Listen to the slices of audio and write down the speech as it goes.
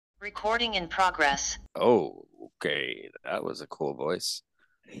Recording in progress. Oh, okay. That was a cool voice.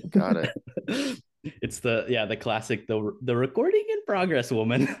 Got it. It's the classic the recording in progress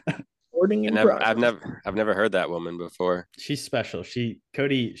woman. Recording I in never, progress. I've never heard that woman before. She's special.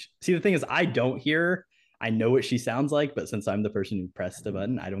 Cody. See, the thing is, I don't hear her. I know what she sounds like, but since I'm the person who pressed the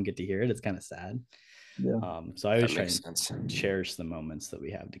button, I don't get to hear it. It's kind of sad. Yeah. So I always That try makes and sense. cherish the moments that we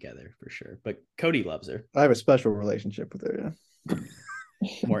have together for sure. But Cody loves her. I have a special relationship with her.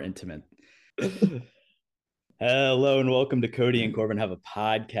 More intimate. Hello and welcome to Cody and Corbin Have a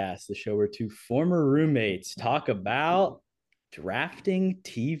Podcast, the show where two former roommates talk about drafting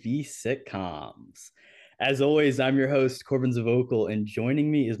TV sitcoms. As always, I'm your host, Corbin Zavocal, and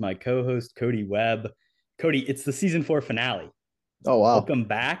joining me is my co-host, Cody Webb. Cody, it's the season 4 finale. Oh, wow. Welcome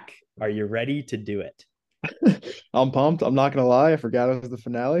back. Are you ready to do it? I'm pumped. I'm not gonna lie. I forgot it was the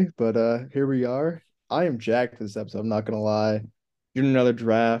finale, but here we are. I am jacked for this episode. I'm not gonna lie. Doing another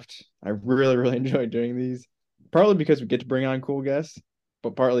draft. I really enjoy doing these. Partly because we get to bring on cool guests,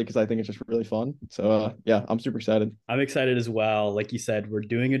 but partly because I think it's just really fun. So yeah, I'm super excited. I'm excited as well. Like you said, we're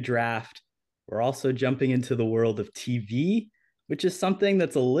doing a draft. We're also jumping into the world of TV, which is something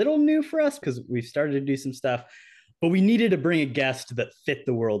that's a little new for us because we've started to do some stuff. But we needed to bring a guest that fit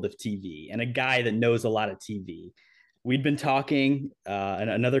the world of TV and a guy that knows a lot of TV. We'd been talking, and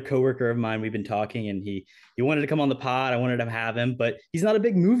another coworker of mine, we've been talking, and he wanted to come on the pod. I wanted to have him, but he's not a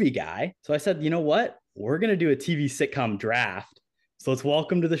big movie guy. So I said, you know what? We're going to do a TV sitcom draft. So let's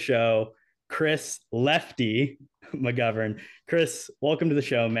welcome to the show, Chris Lefty McGovern. Chris, welcome to the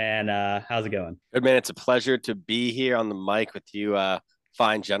show, man. How's it going? Good, man. It's a pleasure to be here on the mic with you,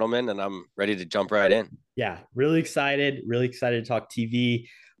 fine gentlemen, and I'm ready to jump right in. Yeah, really excited to talk TV.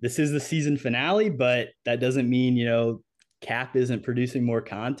 This is the season finale, but that doesn't mean, Cap isn't producing more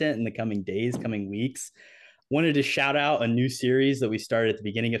content in the coming days, coming weeks. Wanted to shout out a new series that we started at the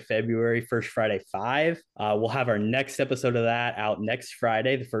beginning of February, First Friday 5. We'll have our next episode of that out next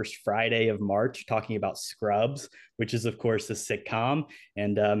Friday, the first Friday of March, talking about Scrubs, which is, of course, a sitcom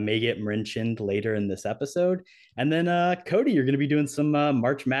and may get mentioned later in this episode. And then, Cody, you're going to be doing some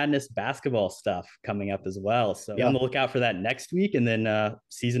March Madness basketball stuff coming up as well. So be on the lookout for that next week, and then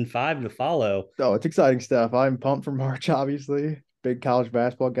season 5 to follow. Oh, it's exciting stuff. I'm pumped for March, obviously. Big college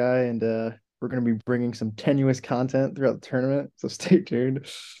basketball guy, and we're going to be bringing some tenuous content throughout the tournament, so stay tuned.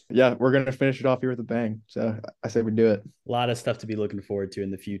 Yeah, we're going to finish it off here with a bang. So I say we do it. A lot of stuff to be looking forward to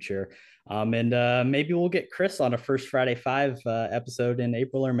in the future. And maybe we'll get Chris on a First Friday 5 episode in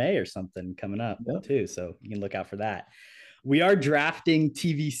April or May or something coming up too. So you can look out for that. We are drafting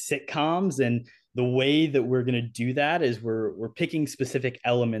TV sitcoms, and the way that we're going to do that is we're picking specific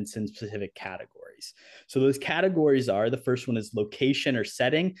elements in specific categories. So those categories are, the first one is location or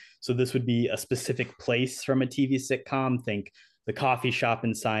setting. So this would be a specific place from a TV sitcom. Think the coffee shop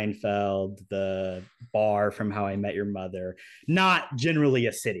in Seinfeld, the bar from How I Met Your Mother, not generally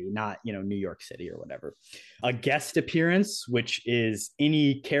a city, not, New York City or whatever. A guest appearance, which is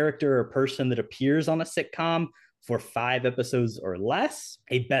any character or person that appears on a sitcom for 5 episodes or less.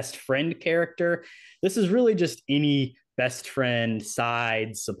 A best friend character. This is really just any best friend,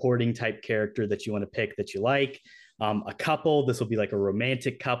 side, supporting type character that you want to pick that you like. A couple, this will be like a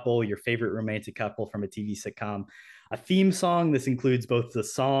romantic couple, your favorite romantic couple from a TV sitcom. A theme song, this includes both the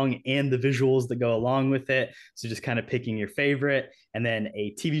song and the visuals that go along with it. So just kind of picking your favorite. And then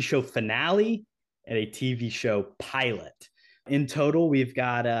a TV show finale and a TV show pilot. In total, we've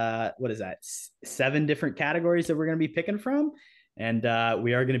got, 7 different categories that we're going to be picking from. And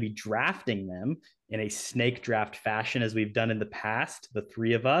we are going to be drafting them in a snake draft fashion as we've done in the past, the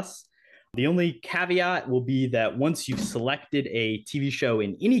 3 of us. The only caveat will be that once you've selected a TV show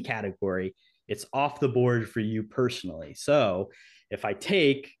in any category, it's off the board for you personally. So if I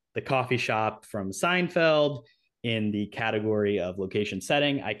take the coffee shop from Seinfeld in the category of location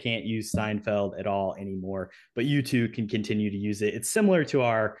setting, I can't use Seinfeld at all anymore, but you two can continue to use it. It's similar to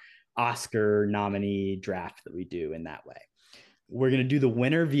our Oscar nominee draft that we do in that way. We're going to do the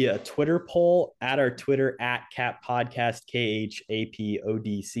winner via a Twitter poll at our Twitter at Cap Podcast,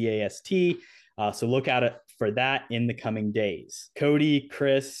 KHAPODCAST. So look out for that in the coming days. Cody,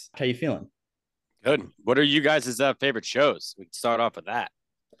 Chris, how you feeling? Good. What are you guys' favorite shows? We can start off with that.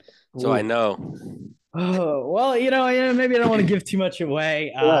 So I know. Oh, well, maybe I don't want to give too much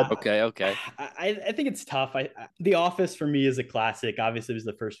away. Okay. I think it's tough. The Office for me is a classic. Obviously, it was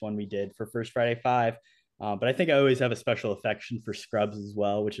the first one we did for First Friday 5. But I think I always have a special affection for Scrubs as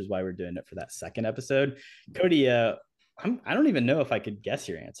well, which is why we're doing it for that second episode. Cody, I don't even know if I could guess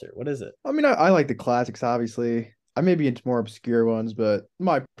your answer. What is it? I mean, I like the classics, obviously. I may be into more obscure ones, but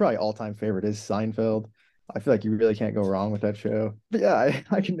my probably all-time favorite is Seinfeld. I feel like you really can't go wrong with that show. But yeah,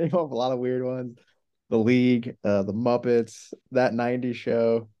 I can name off a lot of weird ones. The League, the Muppets, that 90s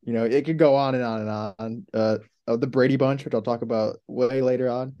show. You know, it could go on and on and on. The Brady Bunch, which I'll talk about way later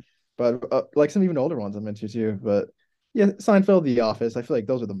on. But like some even older ones I'm into too. But yeah, Seinfeld, The Office. I feel like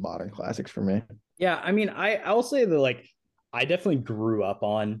those are the modern classics for me. Yeah, I mean, I'll say that like I definitely grew up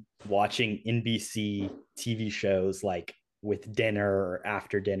on watching NBC TV shows like with dinner or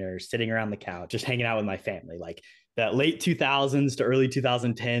after dinner, sitting around the couch, just hanging out with my family. Like that late 2000s to early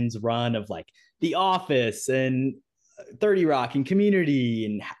 2010s run of like The Office and 30 Rock and Community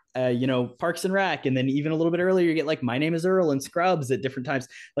and Parks and Rec, and then even a little bit earlier you get like My Name Is Earl and Scrubs at different times.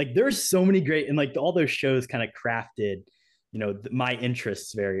 Like there's so many great, and like all those shows kind of crafted my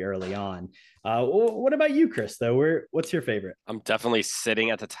interests very early on. What about you, Chris, though? What's your favorite? I'm definitely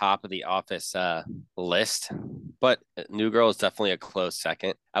sitting at the top of the Office list, but New Girl is definitely a close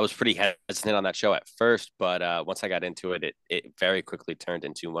second. I was pretty hesitant on that show at first, but once I got into it, it very quickly turned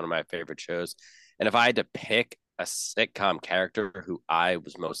into one of my favorite shows. And if I had to pick a sitcom character who I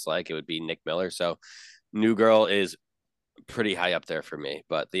was most like, it would be Nick Miller. So New Girl is pretty high up there for me,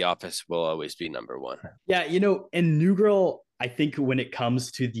 but The Office will always be number one. Yeah, and New Girl, I think when it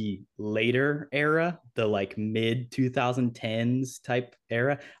comes to the later era, the like mid 2010s type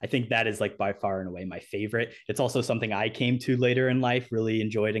era, I think that is like by far and away my favorite. It's also something I came to later in life, really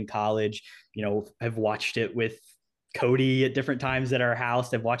enjoyed in college. I've watched it with Cody at different times at our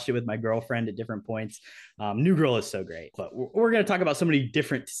house. I've watched it with my girlfriend at different points. New Girl is so great. But we're going to talk about so many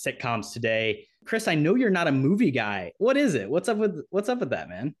different sitcoms today. Chris, I know you're not a movie guy. What is it? What's up with that,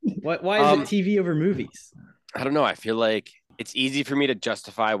 man? Why is it TV over movies? I don't know. I feel like it's easy for me to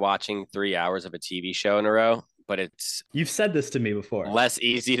justify watching 3 hours of a TV show in a row, but you've said this to me before. Less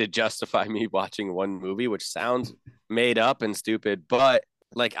easy to justify me watching one movie, which sounds made up and stupid, but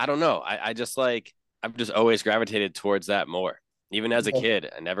like, I don't know. I've just always gravitated towards that more. Even as a kid,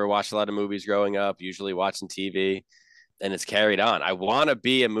 I never watched a lot of movies growing up, usually watching TV, and it's carried on. I want to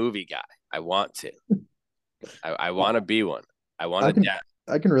be a movie guy. I want to. I want to be one. I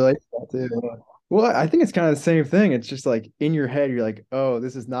can relate to that too. Well, I think it's kind of the same thing. It's just like in your head, you're like, oh,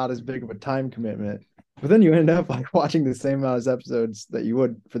 this is not as big of a time commitment. But then you end up like watching the same amount of episodes that you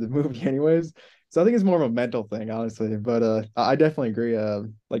would for the movie anyways. So I think it's more of a mental thing, honestly. But I definitely agree.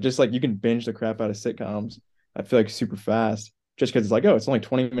 Like just like you can binge the crap out of sitcoms. I feel like super fast just because it's like, oh, it's only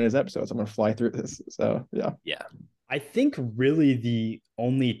 20 minutes episodes. I'm gonna fly through this. So yeah. Yeah. I think really the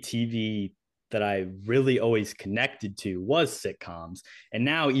only TV that I really always connected to was sitcoms. And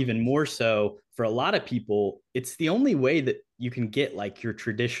now even more so for a lot of people, it's the only way that you can get like your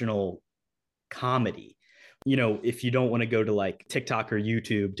traditional comedy. If you don't want to go to like TikTok or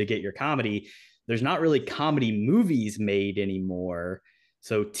YouTube to get your comedy, there's not really comedy movies made anymore.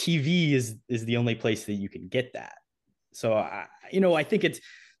 So TV is the only place that you can get that. So I think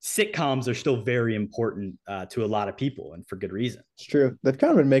sitcoms are still very important to a lot of people, and for good reason. It's true. They've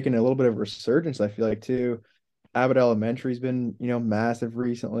kind of been making a little bit of a resurgence, I feel like, too. Abbott Elementary's been, massive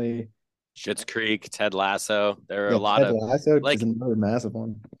recently. Schitt's Creek, Ted Lasso. There are a lot of Lasso is another massive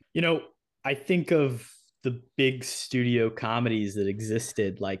one. I think of the big studio comedies that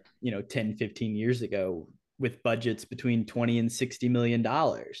existed like, 10, 15 years ago with budgets between 20 and 60 million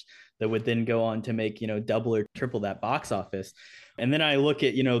dollars that would then go on to make, double or triple that box office. And then I look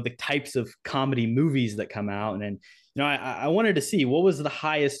at, the types of comedy movies that come out. And then, I wanted to see what was the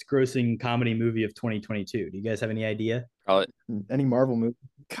highest grossing comedy movie of 2022. Do you guys have any idea? Probably any Marvel movie.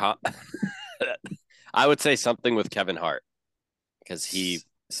 I would say something with Kevin Hart because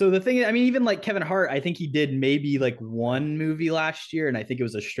So the thing, I mean, even like Kevin Hart, I think he did maybe like one movie last year, and I think it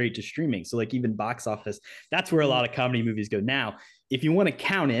was a straight to streaming. So like even box office, that's where a lot of comedy movies go. Now, if you want to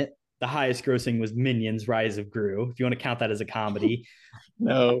count it, the highest grossing was Minions: Rise of Gru. If you want to count that as a comedy.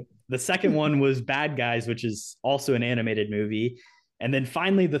 No. The second one was Bad Guys, which is also an animated movie. And then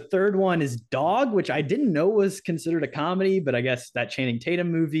finally, the third one is Dog, which I didn't know was considered a comedy, but I guess that Channing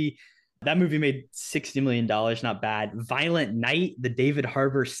Tatum movie. That movie made $60 million. Not bad. Violent Night, the David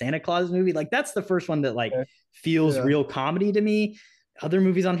Harbour Santa Claus movie. Like that's the first one that like feels real comedy to me. Other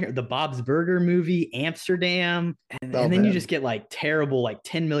movies on here, the Bob's Burger movie, Amsterdam. And then you just get like terrible, like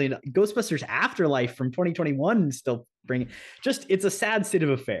 10 million Ghostbusters Afterlife from 2021 still bringing it's a sad state of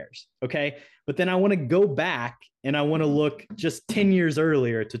affairs. Okay. But then I want to go back and I want to look just 10 years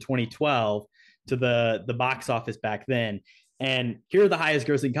earlier to 2012 to the box office back then. And here are the highest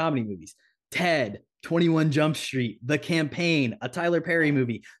grossing comedy movies: Ted, 21 Jump Street, The Campaign, a Tyler Perry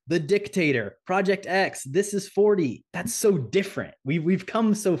movie, The Dictator, Project X, This Is 40. That's so different. We've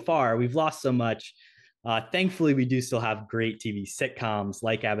come so far. We've lost so much. Thankfully, we do still have great TV sitcoms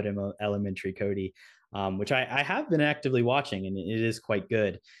like Abbott Elementary, Cody. which I have been actively watching, and it is quite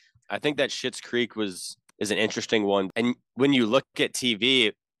good. I think that Schitt's Creek is an interesting one. And when you look at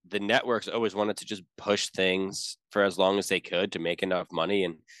TV, the networks always wanted to just push things for as long as they could to make enough money.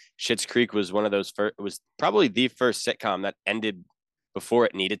 And Schitt's Creek was one of those first, it was probably the first sitcom that ended before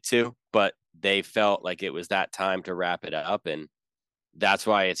it needed to, but they felt like it was that time to wrap it up. And that's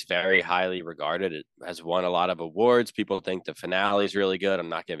why it's very highly regarded. It has won a lot of awards. People think the finale is really good. I'm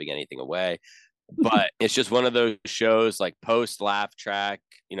not giving anything away, but it's just one of those shows like post laugh track,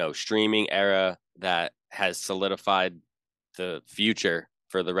 streaming era that has solidified the future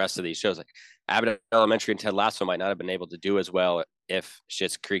for the rest of these shows. Like Abbott Elementary and Ted Lasso might not have been able to do as well if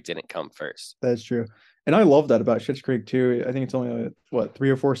Schitt's Creek didn't come first. That's true. And I love that about Schitt's Creek too. I think it's only 3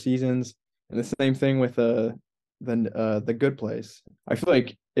 or 4 seasons, and the same thing with the Good Place. I feel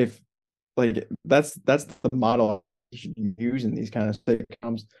like that's the model you should use in these kind of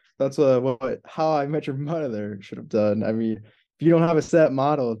sitcoms. That's what How I Met Your Mother should have done. I mean, if you don't have a set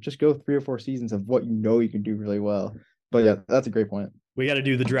model, just go 3 or 4 seasons of what you can do really well. But yeah, that's a great point. We got to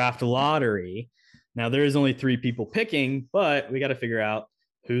do the draft lottery. Now there is only 3 people picking, but we got to figure out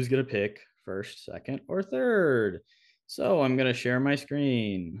who's going to pick first, second, or third. So I'm going to share my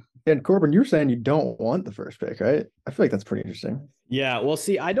screen. And Corbin, you're saying you don't want the first pick, right? I feel like that's pretty interesting. Yeah, well,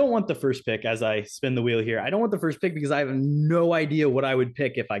 see, I don't want the first pick as I spin the wheel here. I don't want the first pick because I have no idea what I would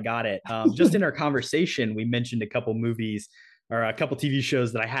pick if I got it. Just in our conversation, we mentioned a couple movies or a couple TV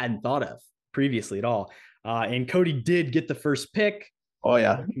shows that I hadn't thought of previously at all. And Cody did get the first pick. Oh,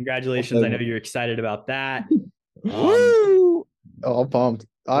 yeah. Congratulations. I know you're excited about that. Woo! I'm pumped.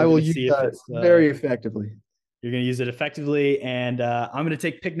 I will use that very effectively. You're going to use it effectively. And I'm going to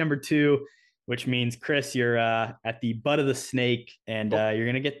take pick number 2, which means, Chris, you're at the butt of the snake, and you're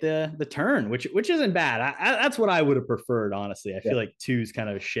going to get the turn, which isn't bad. That's what I would have preferred, honestly. I feel like 2 is kind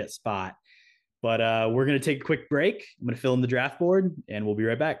of a shit spot. But we're going to take a quick break. I'm going to fill in the draft board, and we'll be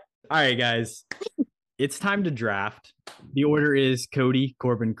right back. All right, guys. It's time to draft. The order is Cody,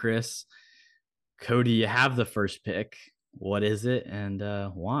 Corbin, Chris. Cody, you have the first pick. What is it and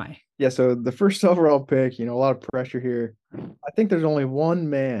why? Yeah, so the first overall pick, a lot of pressure here. I think there's only one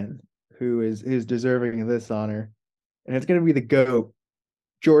man who is deserving of this honor, and it's going to be the GOAT,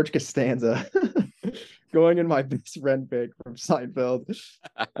 George Costanza, going in my best friend pick from Seinfeld.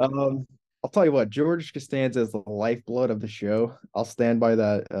 I'll tell you what, George Costanza is the lifeblood of the show. I'll stand by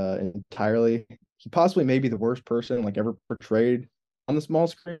that entirely. He possibly may be the worst person ever portrayed on the small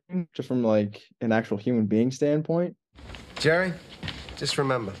screen, just from an actual human being standpoint. Jerry, just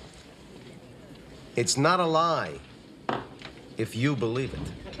remember, it's not a lie if you believe it.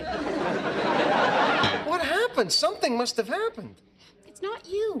 What happened? Something must have happened. It's not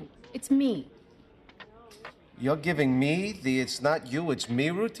you. It's me. You're giving me the it's not you, it's me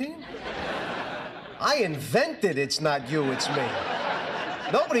routine? I invented it's not you, it's me.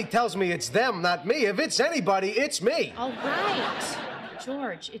 Nobody tells me it's them, not me. If it's anybody, it's me. All right.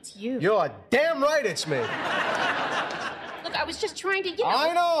 George, it's you. You're damn right it's me. Look, I was just trying to,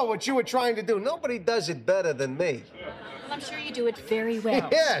 I know what you were trying to do. Nobody does it better than me. Well, I'm sure you do it very well.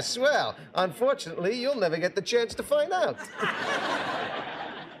 Yes, well, unfortunately, you'll never get the chance to find out.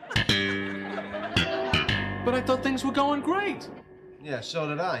 But I thought things were going great. Yeah, so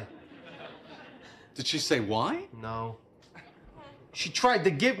did I. Did she say why? No. She tried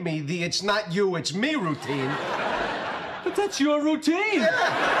to give me the it's not you, it's me routine. But that's your routine.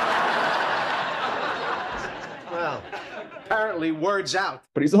 Yeah. Well, apparently word's out.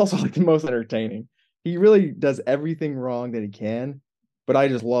 But he's also the most entertaining. He really does everything wrong that he can, but I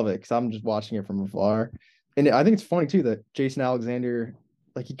just love it because I'm just watching it from afar. And I think it's funny too that Jason Alexander,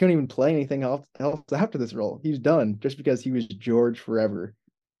 he couldn't even play anything else after this role. He was done just because he was George forever.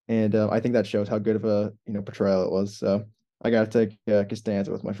 And I think that shows how good of a portrayal it was. So I got to take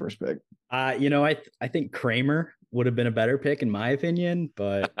Costanza with my first pick. I think Kramer would have been a better pick in my opinion,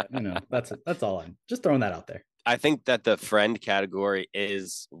 but that's all. I'm just throwing that out there. I think that the friend category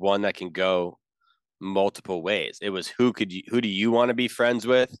is one that can go multiple ways. It was who do you want to be friends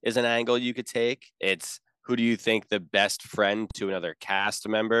with is an angle you could take. It's who do you think the best friend to another cast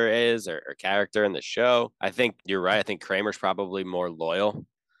member is or character in the show. I think you're right. I think Kramer's probably more loyal.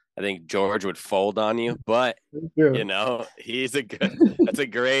 I think George would fold on you, but he's a good. It's a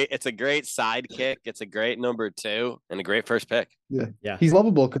great sidekick. It's a great number 2 and a great first pick. Yeah. He's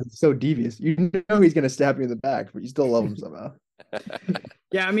lovable because he's so devious. You know he's gonna stab you in the back, but you still love him somehow.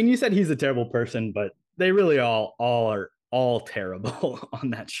 Yeah, I mean, you said he's a terrible person, but they really all are terrible on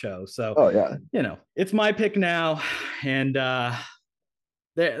that show. So, it's my pick now, and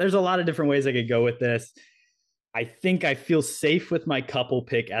there's a lot of different ways I could go with this. I think I feel safe with my couple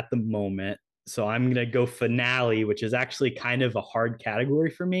pick at the moment. So I'm going to go finale, which is actually kind of a hard category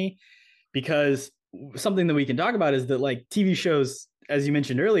for me, because something that we can talk about is that like TV shows, as you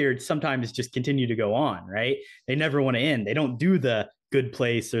mentioned earlier, sometimes just continue to go on, right? They never want to end. They don't do the Good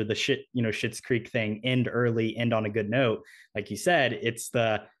Place or the Schitt's Creek thing, end early, end on a good note. Like you said, it's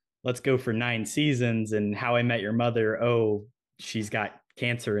the let's go for 9 seasons, and How I Met Your Mother. Oh, she's got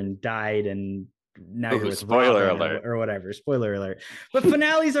cancer and died, and now you're with spoiler Robin alert. or whatever. Spoiler alert. But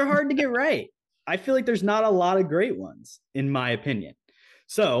finales are hard to get right. I feel like there's not a lot of great ones, in my opinion.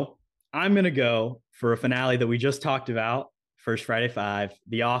 So I'm going to go for a finale that we just talked about, First Friday 5,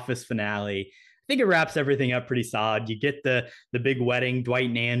 The Office finale. I think it wraps everything up pretty solid. You get the big wedding, Dwight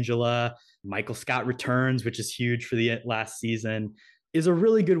and Angela. Michael Scott returns, which is huge for the last season, is a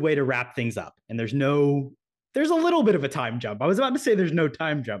really good way to wrap things up. And there's a little bit of a time jump. I was about to say there's no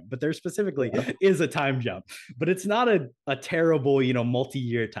time jump, but there specifically is a time jump. But it's not a terrible,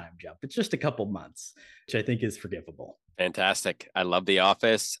 multi-year time jump. It's just a couple months, which I think is forgivable. Fantastic. I love The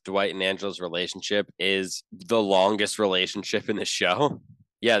Office. Dwight and Angela's relationship is the longest relationship in the show.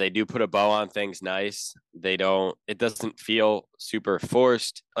 Yeah, they do put a bow on things nice. It doesn't feel super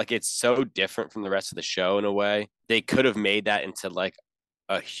forced. Like, it's so different from the rest of the show in a way. They could have made that into like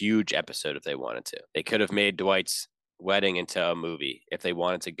a huge episode if they wanted to. They could have made Dwight's wedding into a movie if they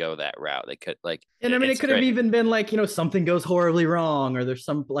wanted to go that route. They could it could have even been like, something goes horribly wrong, or there's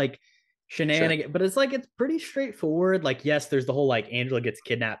some like shenanigan, but it's like, it's pretty straightforward. Like, yes, there's the whole like Angela gets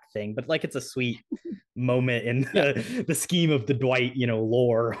kidnapped thing, but like, it's a sweet moment in the scheme of the Dwight,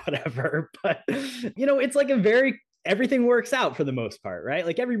 lore or whatever. But, it's like everything works out for the most part, right?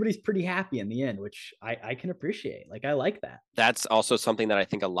 Like, everybody's pretty happy in the end, which I can appreciate. Like, I like that. That's also something that I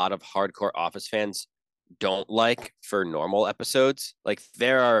think a lot of hardcore Office fans don't like for normal episodes. Like,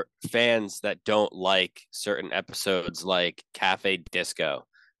 there are fans that don't like certain episodes like Cafe Disco,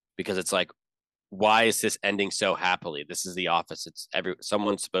 because it's like, why is this ending so happily? This is The Office.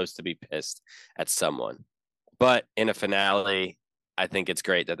 Someone's supposed to be pissed at someone. But in a finale, I think it's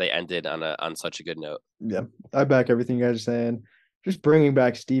great that they ended on such a good note. Yeah, I back everything you guys are saying. Just bringing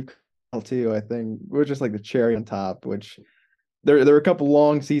back Steve Carell too, I think, was just like the cherry on top. Which there were a couple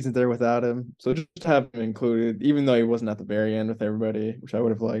long seasons there without him, so just to have him included, even though he wasn't at the very end with everybody, which I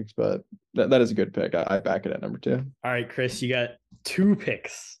would have liked. But that is a good pick. I back it at number 2. All right, Chris, you got 2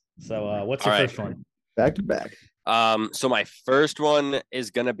 picks. So what's your first one? Back to back. So my first one is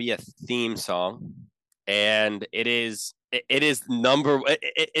gonna be a theme song, and it's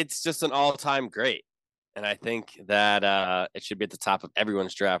just an all-time great. And I think that it should be at the top of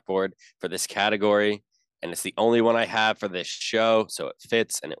everyone's draft board for this category. And it's the only one I have for this show, so it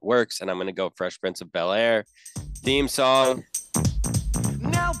fits and it works. And I'm gonna go Fresh Prince of Bel-Air theme song.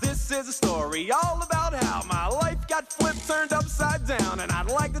 Now this is a story all about how my life got flipped, turned upside down, and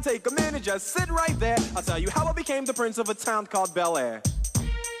I'd like to take a minute, just sit right there. I'll tell you how I became the prince of a town called Bel-Air.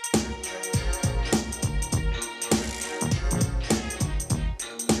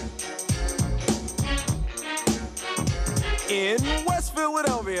 In West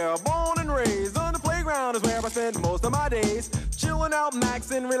Philadelphia, born and raised on the playground is where I spent most of my days. Chilling out,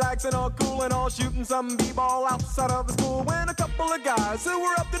 maxing, relaxing, all cool and all, shooting some b-ball outside of the school. When a couple of guys who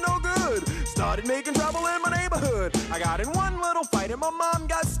were up to no good started making trouble in my neighborhood. I got in one little fight and my mom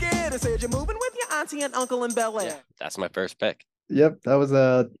got scared and said, "You're moving with your auntie and uncle in Bel-Air." Yeah, that's my first pick. Yep, that was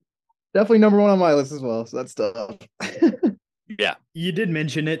definitely number 1 on my list as well. So that's tough. Yeah, you did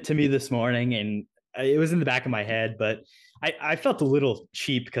mention it to me this morning, and it was in the back of my head, but I felt a little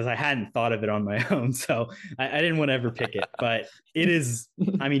cheap because I hadn't thought of it on my own. So I didn't want to ever pick it, but it is,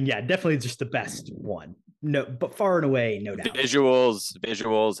 definitely just the best one. No, but far and away, no doubt.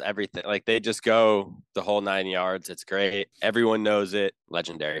 Visuals, everything. Like, they just go the whole 9 yards. It's great. Everyone knows it.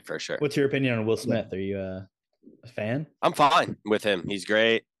 Legendary for sure. What's your opinion on Will Smith? Are you a fan? I'm fine with him. He's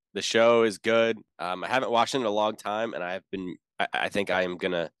great. The show is good. I haven't watched it in a long time, and I think I am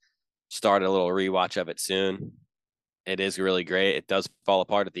going to start a little rewatch of it soon. It is really great. It does fall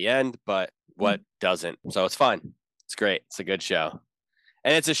apart at the end, but what doesn't? So it's fine. It's great. It's a good show.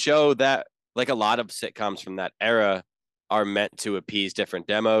 And it's a show that, like a lot of sitcoms from that era, are meant to appease different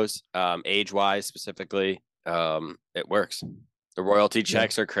demos, age-wise specifically. It works. The royalty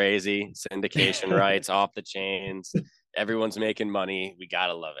checks are crazy. Syndication rights off the chains. Everyone's making money. We got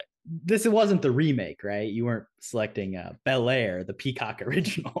to love it. This wasn't the remake, right? You weren't selecting Bel-Air, the Peacock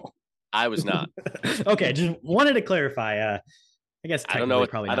original. I was not. Okay, just wanted to clarify. I guess technically I don't know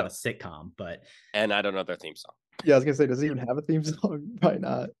probably not a sitcom, but and I don't know their theme song. Yeah, I was gonna say, does it even have a theme song? Probably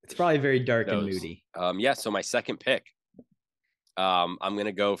not. It's probably very dark and moody. Yeah. So my second pick, I'm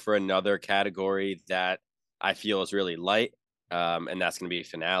gonna go for another category that I feel is really light, and that's gonna be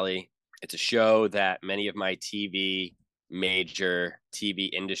finale. It's a show that many of my major TV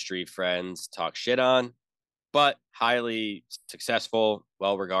industry friends talk shit on, but highly successful,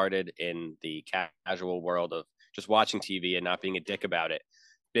 well regarded in the casual world of just watching TV and not being a dick about it.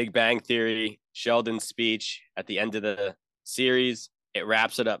 Big Bang Theory, Sheldon's speech at the end of the series, it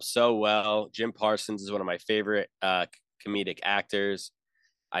wraps it up so well. Jim Parsons is one of my favorite comedic actors.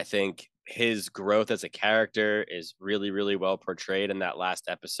 I think his growth as a character is really, really well portrayed in that last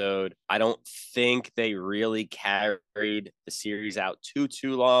episode. I don't think they really carried the series out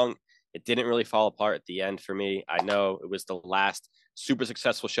too long. It didn't really fall apart at the end for me. I know it was the last super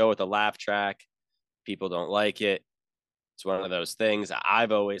successful show with a laugh track. People don't like it. It's one of those things.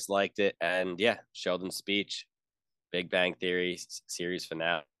 I've always liked it. And yeah, Sheldon's speech, Big Bang Theory series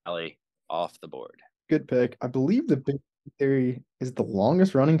finale, off the board. Good pick. I believe the Big Bang Theory is the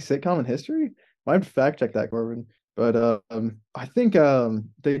longest running sitcom in history. I have to fact check that, Corbin. But I think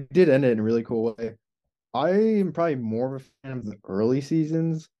they did end it in a really cool way. I am probably more of a fan of the early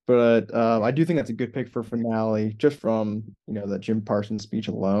seasons, but I do think that's a good pick for finale, just from that Jim Parsons speech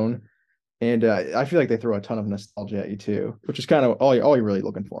alone. And I feel like they throw a ton of nostalgia at you too, which is kind of all you're really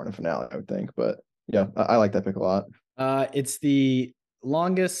looking for in a finale, I would think. But yeah, I like that pick a lot. It's the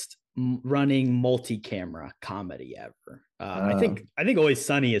longest running multi-camera comedy ever. I think Always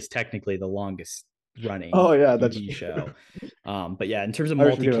Sunny is technically the longest running that's TV show. But yeah, in terms of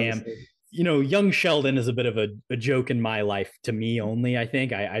multicam, young Sheldon is a bit of a joke in my life, to me only. I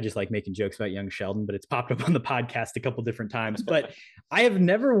think I just like making jokes about young Sheldon, but it's popped up on the podcast a couple different times. But I have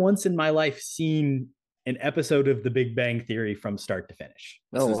never once in my life seen an episode of The Big Bang Theory from start to finish.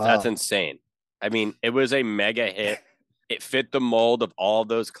 That's insane. I mean, it was a mega hit. It fit the mold of all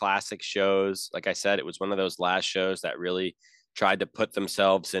those classic shows. Like I said, it was one of those last shows that really tried to put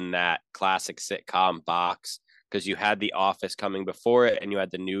themselves in that classic sitcom box, because you had The Office coming before it, and you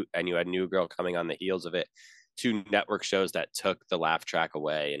had New Girl coming on the heels of it. Two network shows that took the laugh track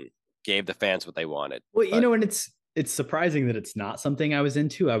away and gave the fans what they wanted. Well, and it's surprising that it's not something I was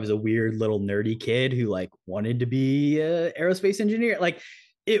into. I was a weird little nerdy kid who wanted to be an aerospace engineer.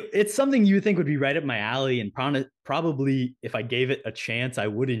 It's something you would think would be right up my alley, and probably if I gave it a chance, I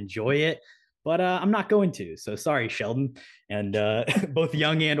would enjoy it. But I'm not going to. So sorry, Sheldon, and both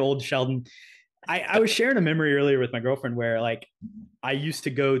young and old Sheldon. I was sharing a memory earlier with my girlfriend where I used to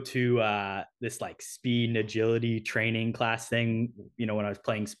go to this speed and agility training class thing, when I was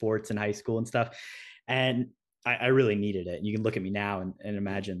playing sports in high school and stuff. And I really needed it. You can look at me now and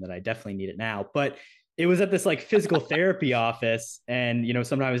imagine that I definitely need it now. But it was at this physical therapy office. And,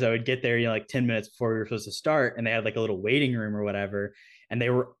 sometimes I would get there, 10 minutes before we were supposed to start. And they had a little waiting room or whatever. And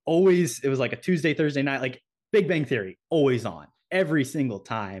they were always, it was a Tuesday, Thursday night, Big Bang Theory, always on every single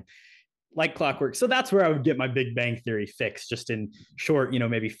time. Like clockwork. So that's where I would get my Big Bang Theory fix, just in short,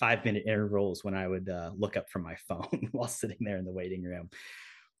 maybe 5-minute intervals when I would look up from my phone while sitting there in the waiting room.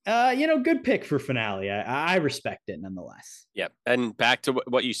 Good pick for finale. I respect it nonetheless. Yeah. And back to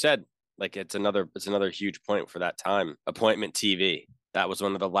what you said, it's another huge point for that time. Appointment TV. That was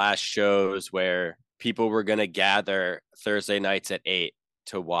one of the last shows where people were going to gather Thursday nights at 8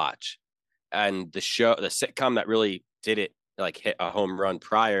 to watch. And the sitcom that really did it, hit a home run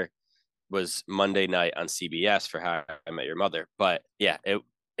prior, was Monday night on CBS for How I Met Your Mother. But yeah,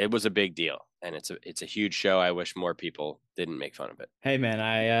 it was a big deal, and it's a huge show. I wish more people didn't make fun of it. Hey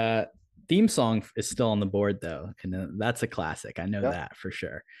man, theme song is still on the board though, and that's a classic. I know that for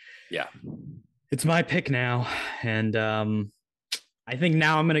sure. Yeah, it's my pick now, and I think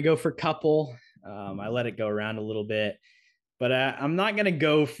now I'm gonna go for couple. I let it go around a little bit, but I'm not gonna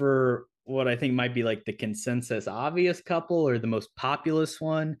go for what I think might be the consensus obvious couple or the most populous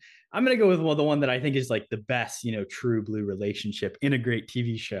one. I'm going to go with the one that I think is the best, true blue relationship in a great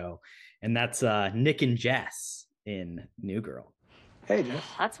TV show. And that's Nick and Jess in New Girl. Hey, Jess.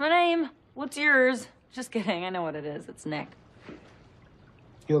 That's my name. What's yours? Just kidding. I know what it is. It's Nick.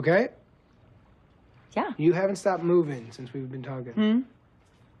 You okay? Yeah. You haven't stopped moving since we've been talking.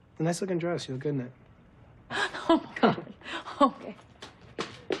 A nice looking dress. You look good in it. Oh, my God. Okay.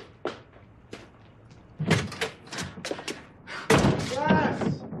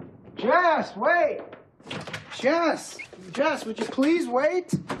 Jess, wait! Jess, would you please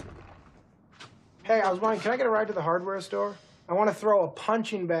wait? Hey, I was wondering, can I get a ride to the hardware store? I want to throw a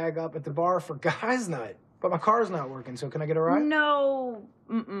punching bag up at the bar for guys' night, but my car's not working, so can I get a ride? No.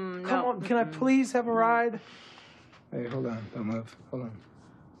 Come on, can I please have a ride? Hey, hold on, don't move. Hold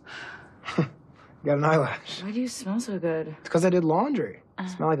on. Got an eyelash. Why do you smell so good? It's because I did laundry. I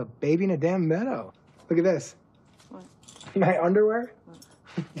smell like a baby in a damn meadow. Look at this. What? My underwear?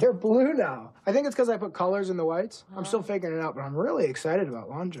 They're blue now. I think it's because I put colors in the whites. I'm still figuring it out, but I'm really excited about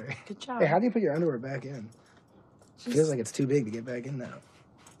laundry. Good job. Hey, how do you put your underwear back in? Feels like it's too big to get back in now.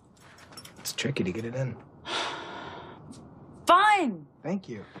 It's tricky to get it in. Fine. Thank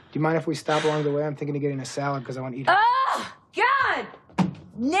you. Do you mind if we stop along the way? I'm thinking of getting a salad because I want to eat it. Oh, God!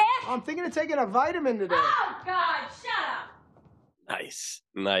 Nick! I'm thinking of taking a vitamin today. Oh, God, shut up!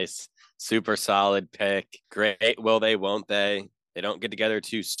 Nice. Super solid pick. Great. Will they, won't they? They don't get together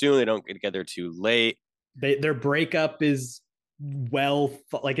too soon. They don't get together too late. Their breakup is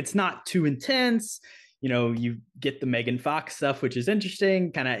like it's not too intense. You know, you get the Megan Fox stuff, which is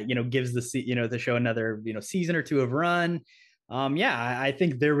interesting, kind of, you know, gives the show another, you know, season or two of run. I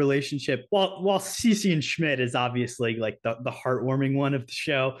think their relationship, while Cece and Schmidt is obviously like the heartwarming one of the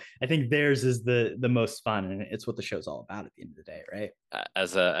show, I think theirs is the most fun, and it's what the show's all about at the end of the day, right?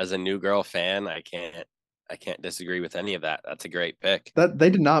 As a New Girl fan, I can't disagree with any of that. That's a great pick. That they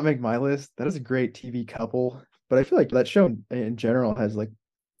did not make my list. That is a great TV couple, but I feel like that show in general has like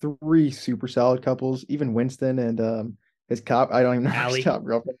 3 super solid couples. Even Winston and his cop. I don't even know his cop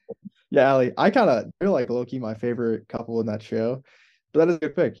girlfriend. Yeah, Allie. I kind of feel like low-key my favorite couple in that show. But that is a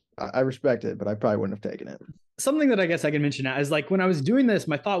good pick. I respect it, but I probably wouldn't have taken it. Something that I guess I can mention now is like when I was doing this,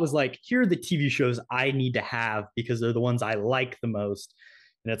 my thought was like, here are the TV shows I need to have because they're the ones I like the most.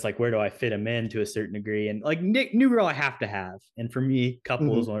 And it's like, where do I fit them in to a certain degree? And like New Girl, I have to have. And for me,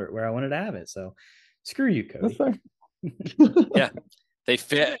 couples where I wanted to have it. So screw you, Cody. That's fair. Yeah,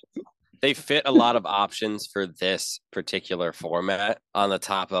 they fit a lot of options for this particular format on the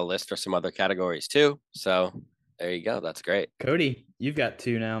top of the list for some other categories too. So there you go. That's great. Cody, you've got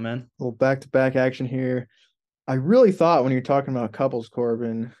 2 now, man. A little back-to-back action here. I really thought when you're talking about couples,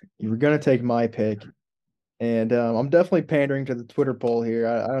 Corbin, you were going to take my pick. And I'm definitely pandering to the Twitter poll here.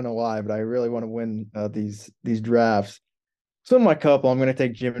 I don't know why, but I really want to win these drafts. So my couple, I'm going to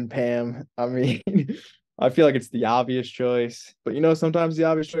take Jim and Pam. I mean, I feel like it's the obvious choice, but you know, sometimes the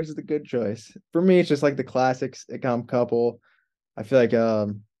obvious choice is the good choice. For me, it's just like the classic sitcom couple. I feel like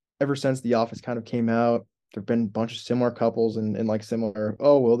ever since The Office kind of came out, there've been a bunch of similar couples and like similar,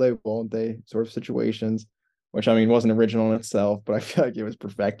 oh, will they, won't they sort of situations, which I mean wasn't original in itself, but I feel like it was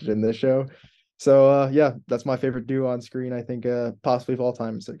perfected in this show. So yeah, that's my favorite duo on screen. I think possibly of all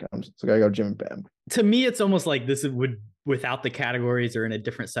time in sitcoms. So gotta go Jim and Pam. To me, it's almost like this would, without the categories or in a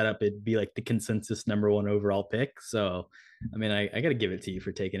different setup, it'd be like the consensus #1 overall pick. So I mean, I got to give it to you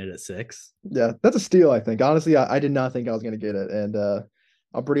for taking it at 6. Yeah, that's a steal, I think. Honestly, I did not think I was gonna get it, and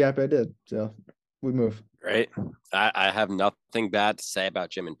I'm pretty happy I did. So we move. Great. I have nothing bad to say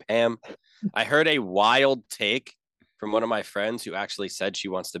about Jim and Pam. I heard a wild take from one of my friends who actually said she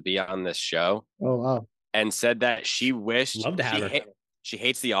wants to be on this show. Oh, wow. And said that she wished Love to have her. She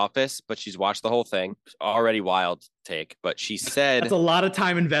hates The Office, but she's watched the whole thing. Already wild take, but she said that's a lot of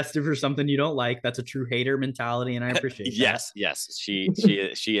time invested for something you don't like. That's a true hater mentality, and I appreciate yes, that. Yes,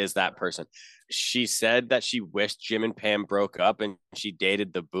 she is that person. She said that she wished Jim and Pam broke up and she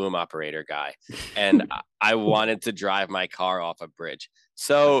dated the boom operator guy, and I wanted to drive my car off a bridge.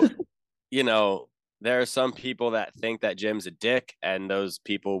 So, you know, there are some people that think that Jim's a dick, and those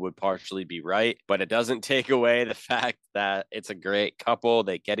people would partially be right, but it doesn't take away the fact that it's a great couple.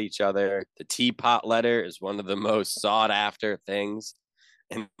 They get each other. The teapot letter is one of the most sought after things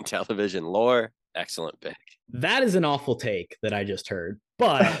in television lore. Excellent pick. That is an awful take that I just heard,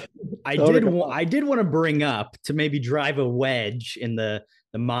 but I did want to bring up to maybe drive a wedge in the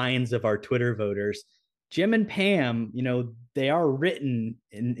minds of our Twitter voters. Jim and Pam, you know, they are written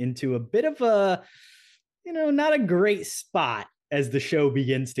into a bit of a, you know, not a great spot as the show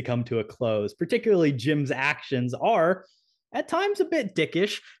begins to come to a close. Particularly Jim's actions are at times a bit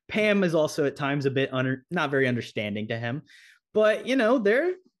dickish. Pam is also at times a bit not very understanding to him. But, you know,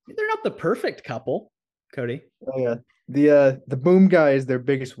 they're not the perfect couple, Cody. Oh yeah. The boom guy is their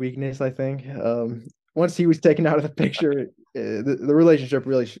biggest weakness, I think. Once he was taken out of the picture, the relationship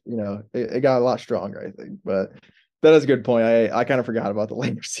really, you know, it got a lot stronger, I think. But that is a good point. I kind of forgot about the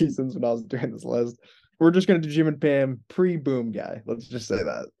later seasons when I was doing this list. We're just going to do Jim and Pam pre-boom guy. Let's just say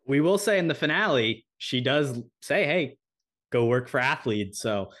that. We will say in the finale, she does say, hey, go work for athletes.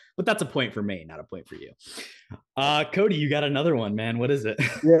 So, but that's a point for me, not a point for you. Cody, you got another one, man. What is it?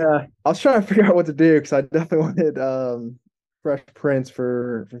 Yeah, I was trying to figure out what to do because I definitely wanted Fresh Prince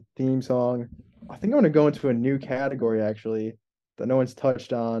for theme song. I think I'm going to go into a new category, actually, that no one's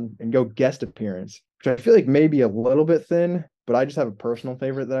touched on, and go guest appearance, which I feel like may be a little bit thin, but I just have a personal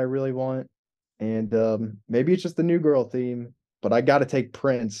favorite that I really want. And maybe it's just the New Girl theme, but I got to take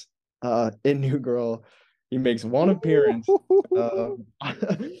Prince in New Girl. He makes one appearance on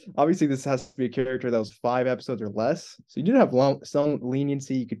obviously this has to be a character that was 5 episodes or less. So you did have some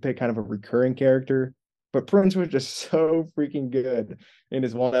leniency. You could pick kind of a recurring character, but Prince was just so freaking good in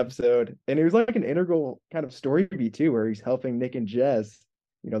his 1 episode. And it was like an integral kind of story beat too, where he's helping Nick and Jess,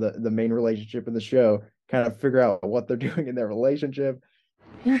 the main relationship in the show, kind of figure out what they're doing in their relationship.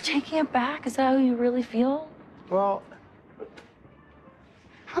 You're taking it back? Is that how you really feel? Well,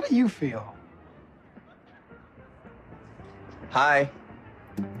 how do you feel? Hi.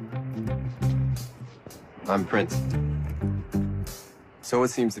 I'm Prince. So what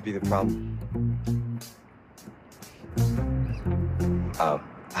seems to be the problem? Oh,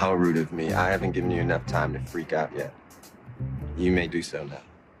 how rude of me. I haven't given you enough time to freak out yet. You may do so now.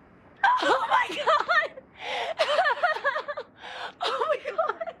 Oh my god! Oh my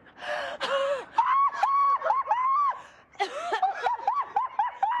god!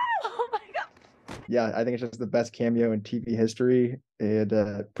 Oh my god! Yeah, I think it's just the best cameo in TV history.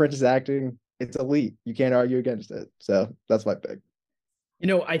 And Prince's acting, it's elite. You can't argue against it. So that's my pick.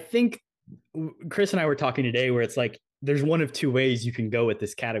 I think Chris and I were talking today where it's like there's one of 2 ways you can go with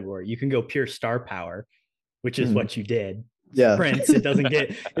this category. You can go pure star power, which is what you did. Yeah. Prince. It doesn't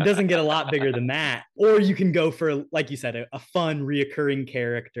get a lot bigger than that. Or you can go for, like you said, a fun reoccurring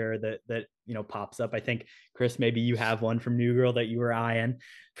character that pops up. I think, Chris, maybe you have one from New Girl that you were eyeing.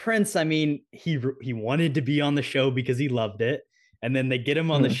 Prince, I mean, he wanted to be on the show because he loved it. And then they get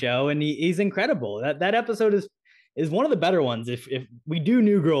him on the show and he's incredible. That episode is one of the better ones. If we do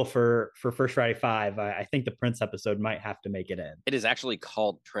New Girl for First Friday 5, I think the Prince episode might have to make it in. It is actually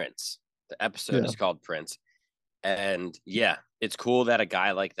called Prince. The episode is called Prince. And yeah, it's cool that a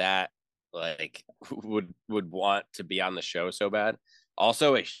guy like that would want to be on the show so bad.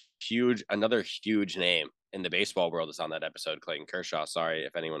 Also, another huge name in the baseball world is on that episode, Clayton Kershaw. Sorry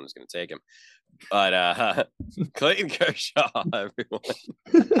if anyone was going to take him, but Clayton Kershaw, everyone.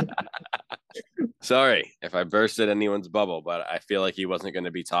 Sorry if I bursted anyone's bubble, but I feel like he wasn't going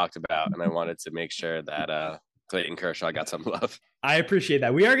to be talked about, and I wanted to make sure that Clayton Kershaw got some love. I appreciate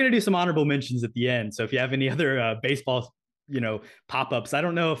that. We are going to do some honorable mentions at the end. So if you have any other baseball, pop-ups, I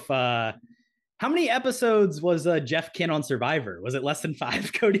don't know if how many episodes was Jeff Kinn on Survivor? Was it less than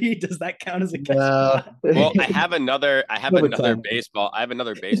 5, Cody? Does that count as a guest spot? Well, I have another baseball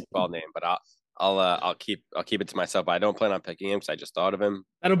name, but I'll keep it to myself. But I don't plan on picking him because I just thought of him.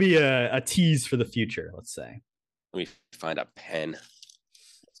 That'll be a tease for the future, let's say. Let me find a pen.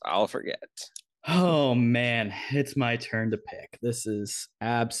 I'll forget. Oh man, it's my turn to pick. This is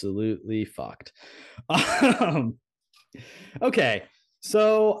absolutely fucked. Okay,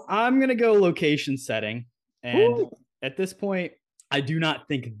 so I'm gonna go location setting, and at this point, I do not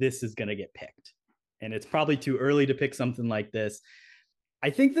think this is gonna get picked, and it's probably too early to pick something like this. I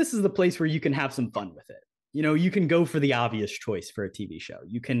think this is the place where you can have some fun with it. You can go for the obvious choice for a TV show.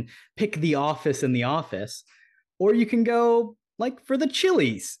 You can pick The Office in The Office, or you can go for the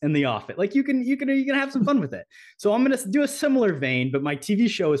Chili's in The Office. You can have some fun with it. So I'm going to do a similar vein, but my TV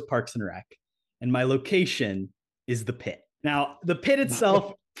show is Parks and Rec, and my location is the Pit. Now, the Pit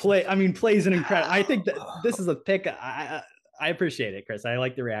itself plays an incredible. I think that this is a pick. I appreciate it, Chris. I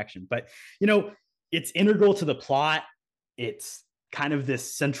like the reaction, but it's integral to the plot. It's kind of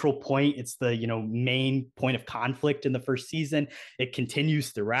this central point. It's the main point of conflict in the first season. It continues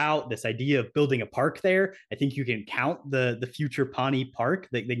throughout. This idea of building a park there. I think you can count the future Pawnee Park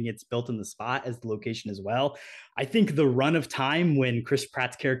that gets built in the spot as the location as well. I think the run of time when Chris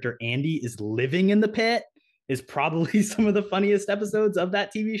Pratt's character Andy is living in the Pit is probably some of the funniest episodes of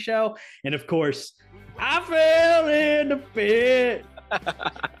that TV show. And of course, I fell in the pit.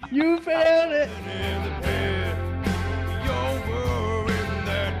 You fell in the pit.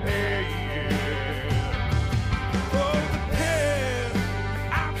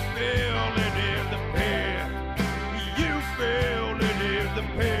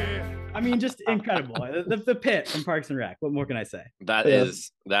 Just incredible. The Pit from Parks and Rec. What more can I say?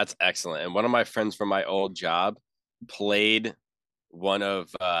 That's excellent. And one of my friends from my old job played one of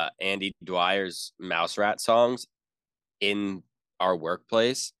Andy Dwyer's Mouse Rat songs in our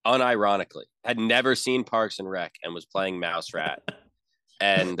workplace, unironically. Had never seen Parks and Rec and was playing Mouse Rat.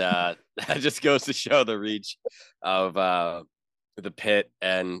 And that just goes to show the reach of the Pit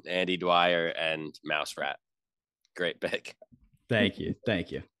and Andy Dwyer and Mouse Rat. Great pick. Thank you.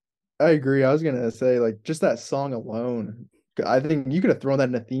 I agree. I was gonna say, just that song alone, I think you could have thrown that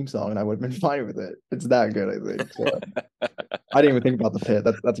in a theme song and I would have been fine with it. It's that good, I think. So I didn't even think about the Pit.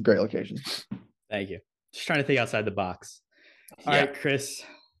 That's a great location. Thank you. Just trying to think outside the box. All right, Chris,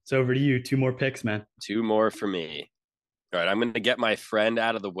 it's over to you. 2 more picks, man. 2 more for me. All right, I'm gonna get my friend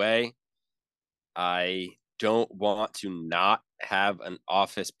out of the way. I don't want to not have an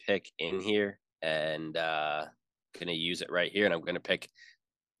office pick in here, and gonna use it right here, and I'm gonna pick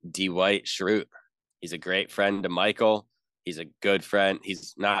Dwight Schrute. He's a great friend to Michael. He's a good friend.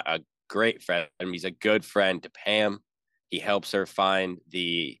 He's not a great friend. He's a good friend to Pam. He helps her find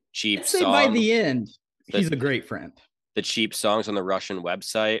the cheap Say song. by the end, he's a great friend. The cheap songs on the Russian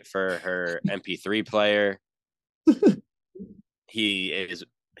website for her MP3 player.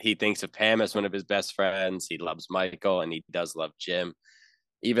 He thinks of Pam as one of his best friends. He loves Michael, and he does love Jim.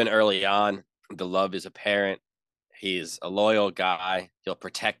 Even early on, the love is apparent. He's a loyal guy. He'll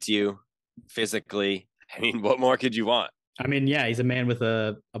protect you physically. I mean, what more could you want? I mean, yeah, he's a man with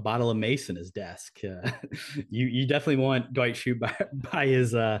a bottle of mace in his desk. You definitely want Dwight Schrute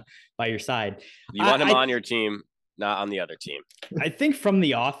by your side. You want him on your team, not on the other team. I think from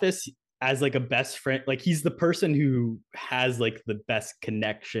The Office, as like a best friend, like he's the person who has like the best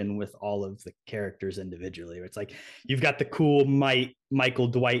connection with all of the characters individually. It's like you've got the cool Michael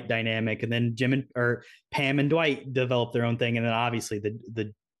Dwight dynamic, and then Pam and Dwight develop their own thing, and then obviously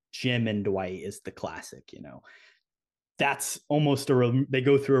the Jim and Dwight is the classic. That's almost they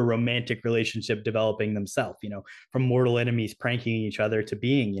go through a romantic relationship developing themselves. From mortal enemies pranking each other to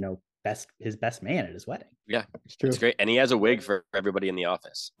being his best man at his wedding. Yeah, it's great. And he has a wig for everybody in the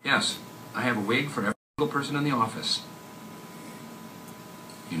office. Yes, I have a wig for every single person in the office.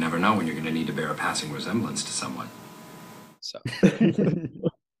 You never know when you're going to need to bear a passing resemblance to someone. So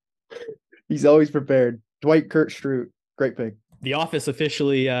he's always prepared. Dwight Kurt Schrute, great pick. The Office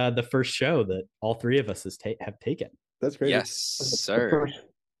officially the first show that all three of us have taken. That's great. Yes, sir.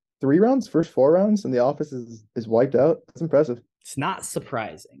 First 4 rounds, and The Office is wiped out. That's impressive. It's not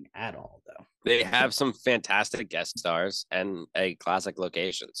surprising at all, though. They have some fantastic guest stars and a classic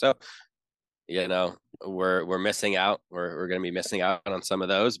location. So, we're missing out. We're going to be missing out on some of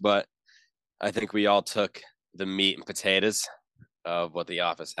those, but I think we all took the meat and potatoes of what The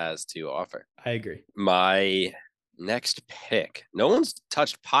Office has to offer. I agree. My next pick. No one's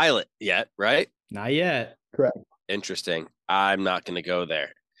touched Pilot yet, right? Not yet. Correct. Interesting. I'm not going to go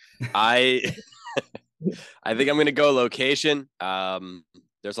there. I think I'm going to go location.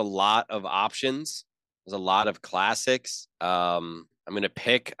 There's a lot of options. There's a lot of classics. I'm going to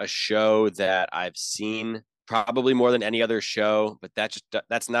pick a show that I've seen probably more than any other show, but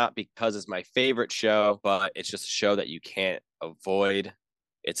that's not because it's my favorite show, but it's just a show that you can't avoid.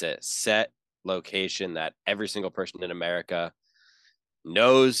 It's a set location that every single person in America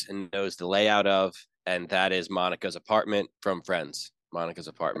knows the layout of, and that is Monica's apartment from Friends. Monica's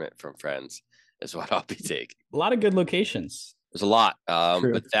apartment from Friends is what I'll be taking. A lot of good locations. There's a lot,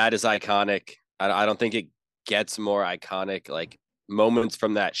 but that is iconic. I don't think it gets more iconic. Like, moments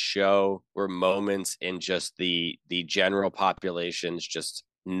from that show were moments in just the general population's just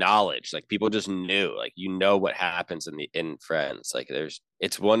knowledge. Like, people just knew, like, what happens in Friends. Like,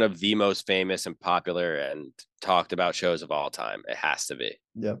 it's one of the most famous and popular and talked about shows of all time. It has to be.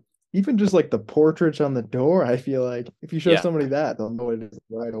 Yep. Even just like the portraits on the door, I feel like if you show somebody that, they'll know what it is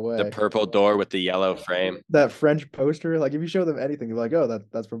right away. The purple door with the yellow frame. That French poster, like if you show them anything, they're like, oh,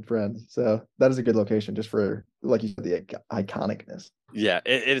 that's from Friends. So that is a good location just for, like you said, the iconicness. Yeah,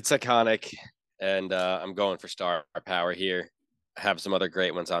 it's iconic. And I'm going for star power here. I have some other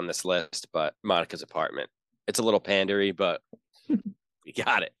great ones on this list, but Monica's apartment. It's a little pandery, but you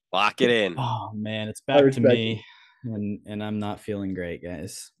got it. Lock it in. Oh, man, it's back to me. And I'm not feeling great,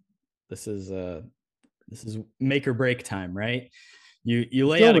 guys. This is make or break time, right? You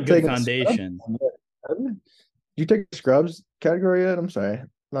lay out a good foundation. Did you take the Scrubs category yet? I'm sorry, I'm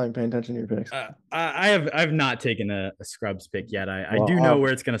not even paying attention to your picks. I've not taken a Scrubs pick yet. I do know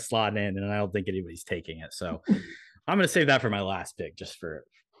where it's going to slot in, and I don't think anybody's taking it. So I'm going to save that for my last pick, just for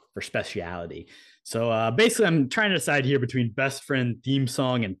speciality. So basically, I'm trying to decide here between Best Friend theme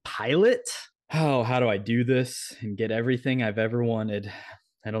song and Pilot. Oh, how do I do this and get everything I've ever wanted?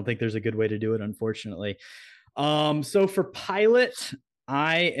 I don't think there's a good way to do it, unfortunately. So for Pilot,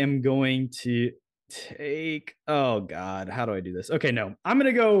 I am going to take, oh God, how do I do this? Okay, no, I'm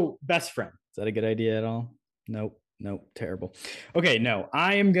going to go Best Friend. Is that a good idea at all? Nope, terrible. Okay, no,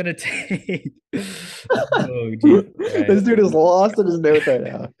 I am going to take, oh, geez. Right. This dude is lost in his notes right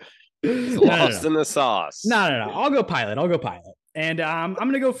now. He's lost in the sauce. No. I'll go Pilot. And I'm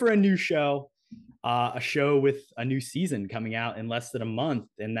going to go for a new show. A show with a new season coming out in less than a month,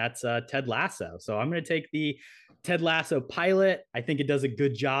 and that's Ted Lasso. So I'm going to take the Ted Lasso Pilot. I think it does a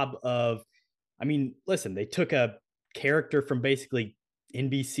good job of, listen, they took a character from basically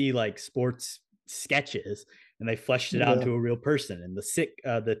NBC like sports sketches and they fleshed it out to a real person. And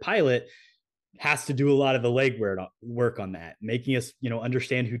the pilot has to do a lot of the legwork on that, making us,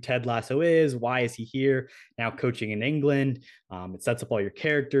 understand who Ted Lasso is, why is he here, now coaching in England. It sets up all your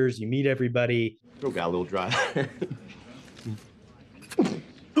characters, you meet everybody. Throat got a little dry.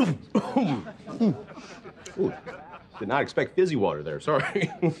 Ooh, did not expect fizzy water there,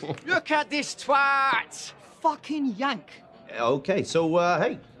 sorry. Look at this twat! Fucking yank. Okay, so,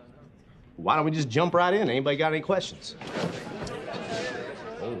 hey, why don't we just jump right in? Anybody got any questions?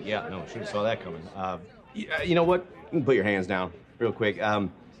 Oh, yeah, no, should have saw that coming. You know what? You can put your hands down real quick. How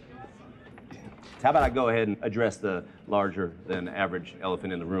about I go ahead and address the larger than average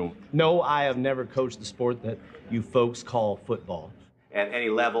elephant in the room? No, I have never coached the sport that you folks call football at any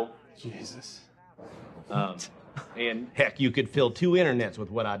level. Jesus. And heck, you could fill 2 internets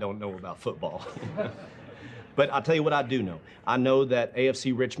with what I don't know about football. But I'll tell you what I do know. I know that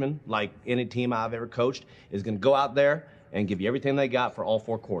AFC Richmond, like any team I've ever coached, is going to go out there and give you everything they got for all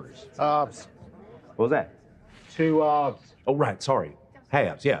 4 quarters. Halves. What was that? 2 halves. Oh, right, sorry.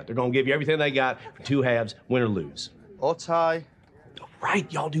 Halves, yeah. They're going to give you everything they got for 2 halves, win or lose. Or tie. Right,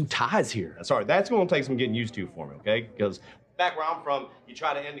 y'all do ties here. Sorry, that's going to take some getting used to for me, okay? Because back where I'm from, you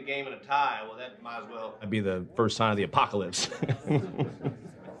try to end the game in a tie, well, that might as well be the first sign of the apocalypse.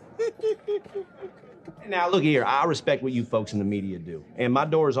 Now, look here, I respect what you folks in the media do, and my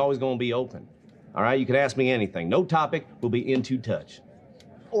door is always going to be open. All right, you can ask me anything. No topic will be into touch.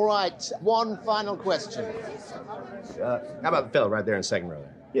 All right, one final question. How about the fella right there in second row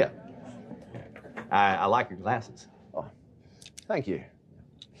there? Yeah. I like your glasses. Oh, thank you.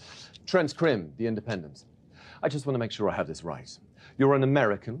 Trent Krim, The Independent. I just want to make sure I have this right. You're an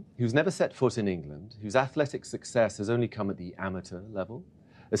American who's never set foot in England, whose athletic success has only come at the amateur level,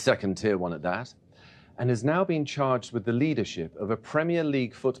 a second-tier one at that, and has now been charged with the leadership of a Premier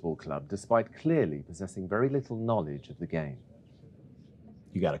League football club despite clearly possessing very little knowledge of the game.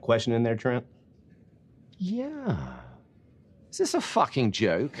 You got a question in there, Trent? Yeah. Is this a fucking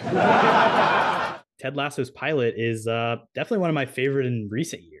joke? Ted Lasso's pilot is definitely one of my favorite in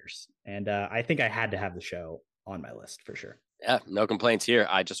recent years. And I think I had to have the show on my list for sure. Yeah, no complaints here.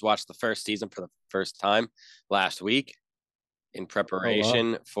 I just watched the first season for the first time last week in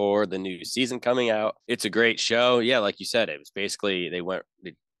preparation for the new season coming out. It's a great show. Yeah, like you said, it was basically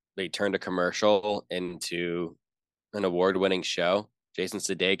they turned a commercial into an award-winning show. Jason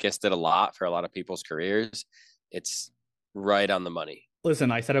Sudeikis did a lot for a lot of people's careers. It's right on the money.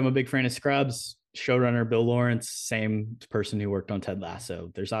 Listen, I said I'm a big fan of Scrubs. Showrunner Bill Lawrence, same person who worked on Ted Lasso.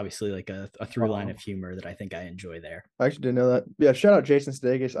 There's obviously like a through line of humor that I think I enjoy there. I actually didn't know that. Yeah, shout out Jason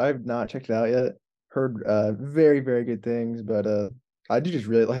Sudeikis. I have not checked it out yet. Heard very, very good things, but I do just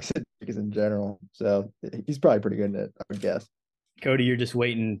really like Sudeikis in general. So he's probably pretty good in it, I would guess. Cody, you're just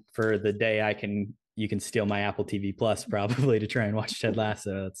waiting for the day you can steal my Apple TV Plus probably to try and watch Ted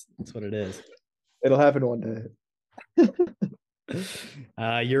Lasso. That's what it is. It'll happen one day.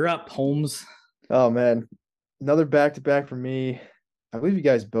 You're up, Holmes. Oh man, another back-to-back for me. I believe you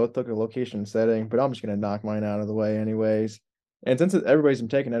guys both took a location and setting, but I'm just gonna knock mine out of the way anyways. And since everybody's been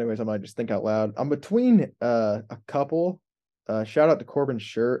taken anyways, I might just think out loud. I'm between a couple. Shout out to Corbin's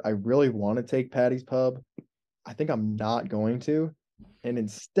shirt. I really want to take Patty's Pub. I think I'm not going to. And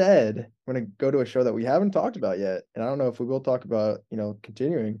instead, I'm going to go to a show that we haven't talked about yet. And I don't know if we will talk about,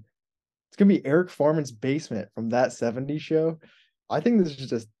 continuing. It's going to be Eric Foreman's Basement from That 70s Show. I think this is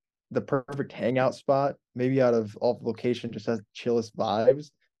just the perfect hangout spot. Maybe out of all the location, just has the chillest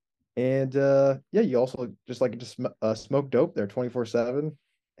vibes. And you also just like to smoke dope there 24/7.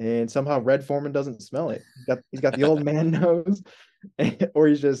 And somehow Red Foreman doesn't smell it. He's got the old man nose, or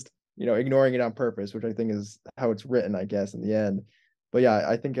he's just, ignoring it on purpose, which I think is how it's written, I guess, in the end. But yeah,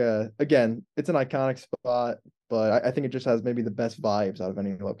 I think, again, it's an iconic spot, but I think it just has maybe the best vibes out of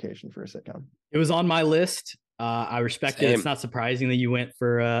any location for a sitcom. It was on my list. I respect it. It's not surprising that you went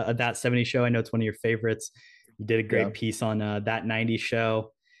for a That 70s Show. I know it's one of your favorites. You did a great piece on That 90s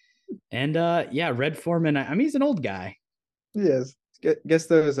Show. And Red Foreman, I mean, he's an old guy. He is. Guess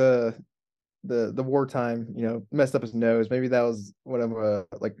those the wartime, messed up his nose. Maybe that was whatever,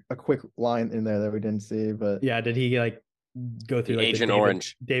 like a quick line in there that we didn't see. But yeah, did he go through Agent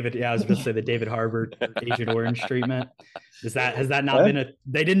Orange? David, yeah, I was going to say the David Harbour Agent Orange treatment. Has that not been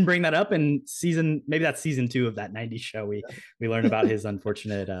they didn't bring that up in maybe that's season 2 of That 90s Show. We learned about his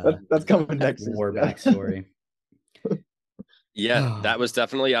unfortunate that's coming next war backstory. Yeah, that was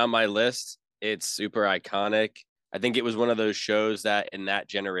definitely on my list. It's super iconic. I think it was one of those shows that in that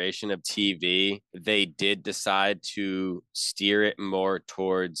generation of TV, they did decide to steer it more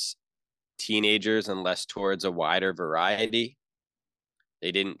towards teenagers and less towards a wider variety.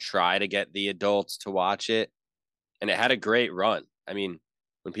 They didn't try to get the adults to watch it. And it had a great run. I mean,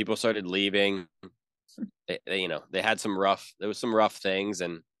 when people started leaving, they had there was some rough things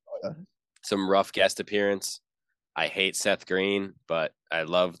and some rough guest appearance. I hate Seth Green, but I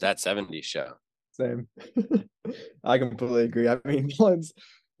love that 70s show. Same. I completely agree. I mean,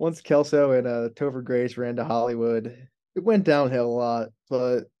 once Kelso and Topher Grace ran to Hollywood, it went downhill a lot.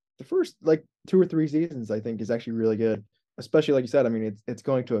 But the first like 2 or 3 seasons, I think, is actually really good. Especially like you said, I mean, it's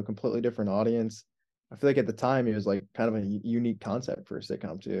going to a completely different audience. I feel like at the time it was like kind of a unique concept for a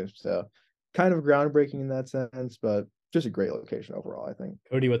sitcom too. So kind of groundbreaking in that sense, but just a great location overall, I think.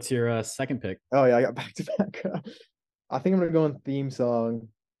 Cody, what's your second pick? Oh yeah, I got back to back. I think I'm gonna go in theme song.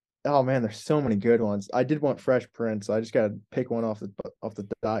 Oh man, there's so many good ones. I did want Fresh Prince, so I just gotta pick one off the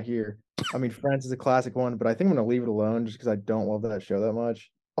dot here. I mean, Friends is a classic one, but I think I'm gonna leave it alone just because I don't love that show that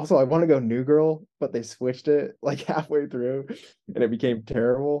much. Also, I want to go New Girl, but they switched it like halfway through, and it became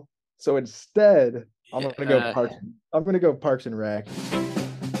terrible. So instead, I'm gonna go Parks. I'm gonna go Parks and Rec.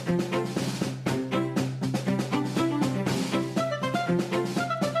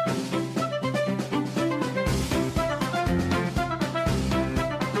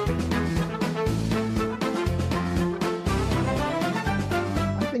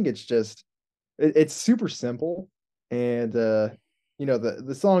 It's just it's super simple, and the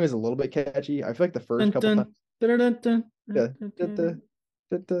song is a little bit catchy. I feel like the first couple times,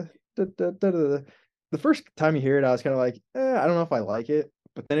 the first time you hear it, I was kind of like, I don't know if I like it,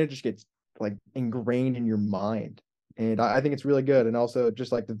 but then it just gets like ingrained in your mind, and I think it's really good. And also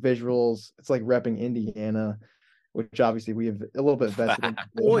just like the visuals, it's like repping Indiana, which obviously we have a little bit vested in.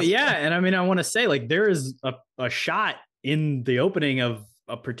 Well, yeah, and I mean, I want to say like there is a shot in the opening of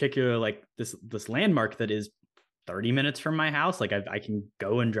a particular like this landmark that is 30 minutes from my house. Like I can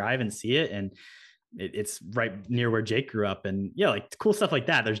go and drive and see it, and it's right near where Jake grew up. And yeah, like cool stuff like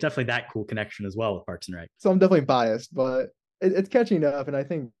that. There's definitely that cool connection as well with Parks and Rec. So I'm definitely biased, but it's catchy enough. And I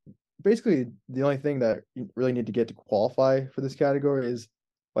think basically the only thing that you really need to get to qualify for this category is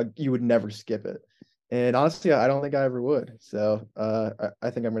like you would never skip it. And honestly, I don't think I ever would. So I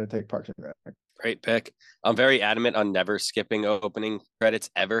think I'm going to take Parks and Rec. Great pick. I'm very adamant on never skipping opening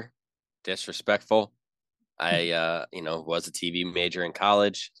credits ever. Disrespectful. I was a TV major in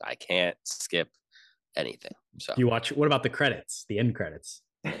college. I can't skip anything. So you watch. What about the credits? The end credits?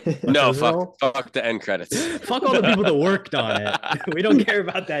 No, fuck the end credits. Fuck all the people that worked on it. We don't care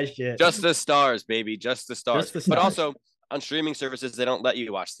about that shit. Just the stars, baby. Just the stars. But also on streaming services, they don't let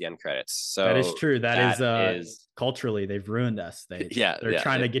you watch the end credits. So that is true. That is culturally, they've ruined us. They're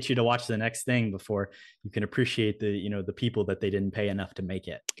trying to get you to watch the next thing before you can appreciate the people that they didn't pay enough to make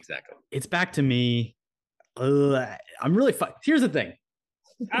it. Exactly. It's back to me. I'm really here's the thing.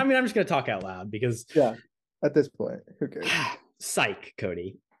 I mean, I'm just gonna talk out loud because at this point, who cares? Psych,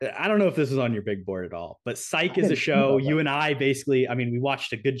 Cody. I don't know if this was on your big board at all, but Psych is a show you and I basically, I mean, we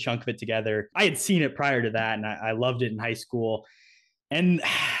watched a good chunk of it together. I had seen it prior to that and I loved it in high school. And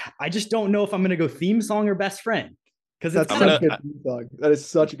I just don't know if I'm going to go theme song or best friend. Because it's such a good theme song. That is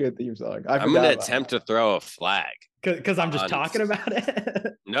such a good theme song. I'm going to attempt to throw a flag. Because I'm just talking about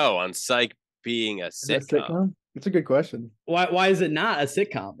it? No, on Psych being a sitcom. It's a good question. Why is it not a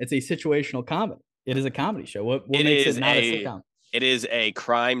sitcom? It's a situational comedy. It is a comedy show. What makes it not a sitcom? It is a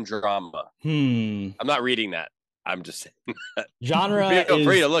crime drama. I'm not reading that. I'm just saying that. Genre Feel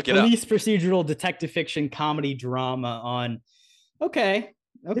free to look it up. Police procedural detective fiction comedy drama on. Okay.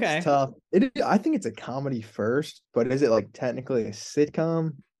 It's tough. I think it's a comedy first, but is it like technically a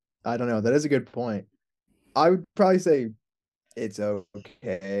sitcom? I don't know. That is a good point. I would probably say it's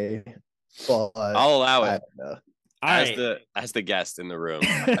okay, but I'll allow it. As the guest in the room.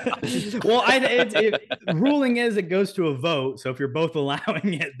 Well, ruling is it goes to a vote. So if you're both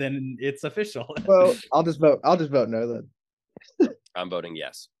allowing it, then it's official. Well, I'll just vote no then. I'm voting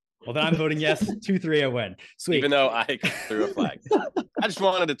yes. Well, then I'm voting yes. 2-3, I win. Sweet. Even though I threw a flag. I just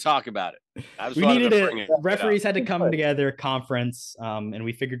wanted to talk about it. We needed it. Referees had to come together, conference, and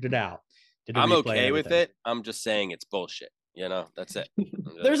we figured it out. I'm okay with it. I'm just saying it's bullshit. That's it.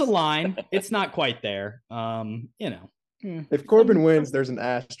 There's a line. It's not quite there. If Corbin wins, there's an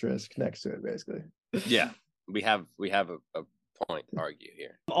asterisk next to it, basically. Yeah, we have a point to argue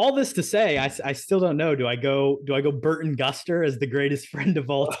here. All this to say, I still don't know. Do I go Burton Guster as the greatest friend of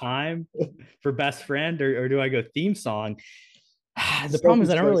all time for best friend, or do I go theme song? The problem is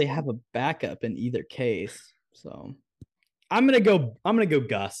I don't really have a backup in either case. So I'm gonna go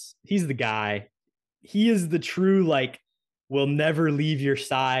Gus. He's the guy. He is the true will never leave your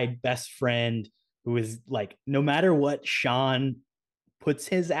side best friend who is no matter what Sean puts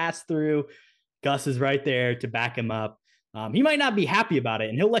his ass through, Gus is right there to back him up. He might not be happy about it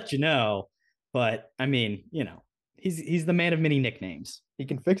and he'll let you know, but I mean, He's the man of many nicknames. He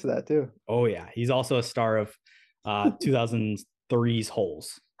can fix that too. Oh yeah, he's also a star of 2003's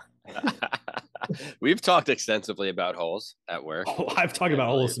Holes. We've talked extensively about Holes at work. Oh, I've talked about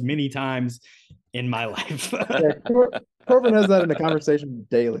Holes many times in my life. Yeah, Corbin has that in a conversation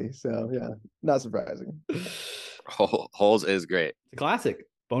daily, so yeah, not surprising. Holes is great. It's a classic,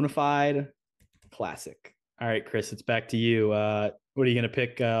 bona fide classic. All right, Chris, it's back to you. What are you going to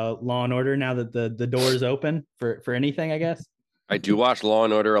pick? Law and Order now that the door is open for anything, I guess? I do watch Law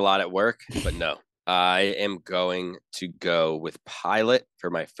and Order a lot at work, but no. I am going to go with Pilot for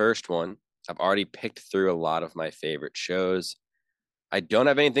my first one. I've already picked through a lot of my favorite shows. I don't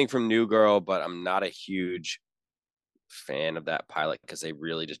have anything from New Girl, but I'm not a huge fan of that pilot because they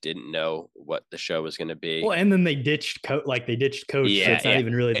really just didn't know what the show was going to be. Well, and then they ditched Coach, Yeah, so it's not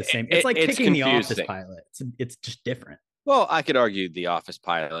even really the same. It's like picking The Office confusing. pilot. It's just different. Well, I could argue The Office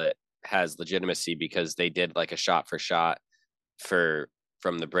pilot has legitimacy because they did like a shot for shot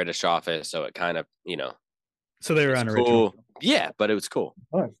from the British Office, so it kind of, So they were it's unoriginal. cool. Yeah, but it was cool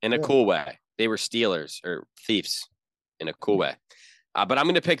in a cool way. They were stealers or thieves in a cool way. But I'm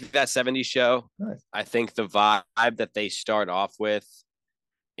going to pick that 70s show. Nice. I think the vibe that they start off with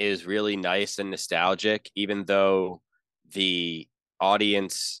is really nice and nostalgic, even though the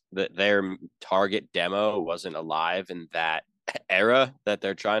audience, that their target demo wasn't alive in that era that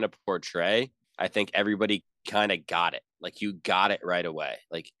they're trying to portray. I think everybody kind of got it. Like you got it right away.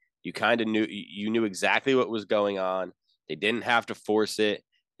 Like you kind of knew exactly what was going on. They didn't have to force it.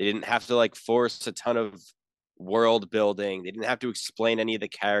 They didn't have to like force a ton of world building. They didn't have to explain any of the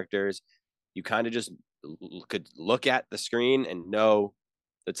characters. You kind of just could look at the screen and know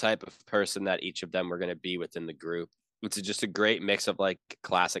the type of person that each of them were going to be within the group. It's just a great mix of like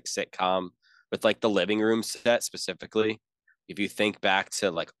classic sitcom with like the living room set specifically. If you think back to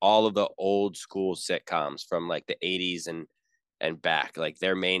like all of the old school sitcoms from like the 80s and back, like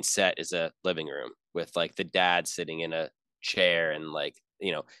their main set is a living room with like the dad sitting in a chair and like,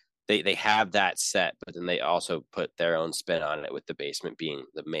 they have that set, but then they also put their own spin on it with the basement being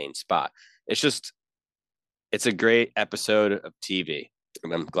the main spot. It's a great episode of TV,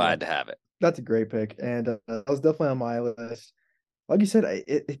 and I'm glad to have it. That's a great pick, and that was definitely on my list. Like you said,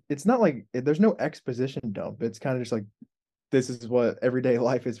 it's not like there's no exposition dump. It's kind of just like this is what everyday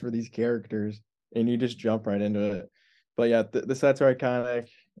life is for these characters, and you just jump right into it. But yeah, the sets are iconic.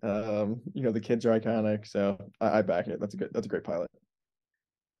 The kids are iconic, so I back it. That's a great pilot.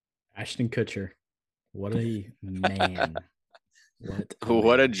 Ashton Kutcher, what a man!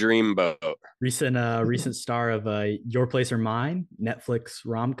 What a dreamboat! Recent star of Your Place or Mine, Netflix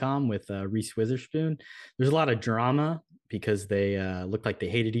rom-com with Reese Witherspoon. There's a lot of drama because they looked like they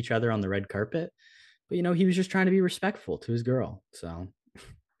hated each other on the red carpet, but he was just trying to be respectful to his girl. So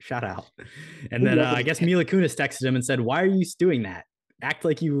shout out. And then I guess Mila Kunis texted him and said, "Why are you doing that? Act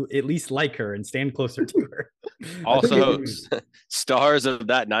like you at least like her and stand closer to her." Also, stars of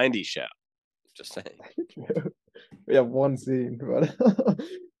that 90s show. Just saying. We have one scene, but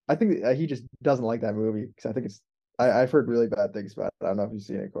I think he just doesn't like that movie because I think I've heard really bad things about it. I don't know if you've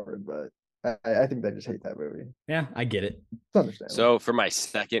seen it, Corbin, but I think they just hate that movie. Yeah, I get it. It's understandable. So for my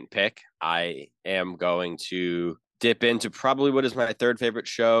second pick, I am going to dip into probably what is my third favorite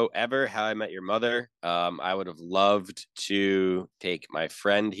show ever, How I Met Your Mother. I would have loved to take my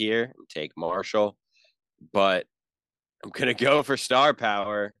friend here and take Marshall, but I'm going to go for star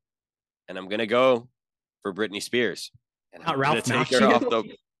power, and I'm going to go for Britney Spears. And Not I'm Ralph gonna take her Macchio? off the...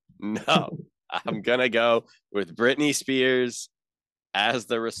 No, I'm going to go with Britney Spears as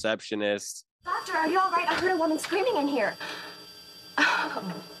the receptionist. Doctor, are you all right? I heard a woman screaming in here.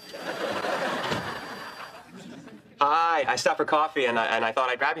 Hi, I stopped for coffee and I thought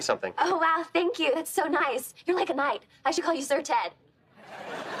I'd grab you something. Oh, wow, thank you. That's so nice. You're like a knight. I should call you Sir Ted.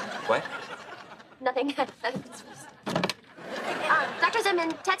 What? Nothing. Dr.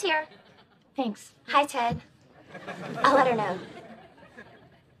 Zimmerman, Ted's here. Thanks. Hi, Ted. I'll let her know.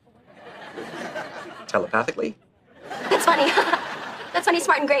 Telepathically? That's funny. That's funny,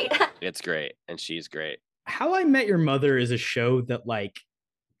 smart, and great. It's great, and she's great. How I Met Your Mother is a show that like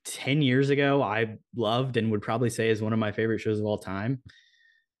 10 years ago I loved and would probably say is one of my favorite shows of all time.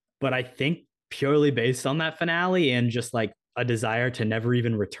 But I think purely based on that finale and just like a desire to never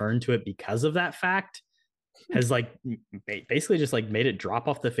even return to it because of that fact has like basically just like made it drop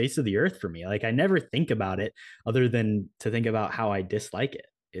off the face of the earth for me. Like I never think about it other than to think about how I dislike it.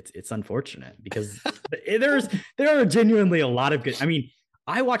 It's unfortunate because there are genuinely a lot of good. I mean,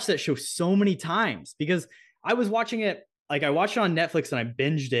 I watched that show so many times because I was watching it, like I watched it on Netflix and I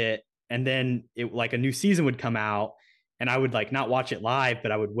binged it, and then it like a new season would come out, and I would like not watch it live,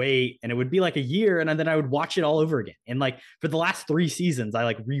 but I would wait, and it would be like a year, and then I would watch it all over again. And like for the last 3 seasons, I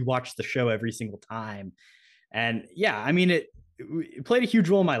like rewatched the show every single time. And yeah, I mean, it played a huge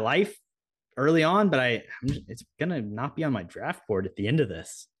role in my life early on, but it's gonna not be on my draft board at the end of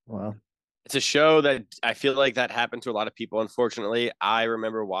this. Wow. It's a show that I feel like that happened to a lot of people. Unfortunately, I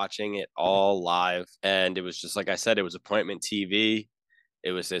remember watching it all live, and it was just like I said, it was appointment TV.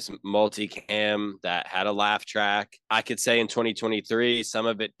 It was this multicam that had a laugh track. I could say in 2023, some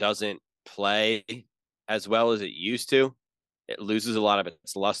of it doesn't play as well as it used to. It loses a lot of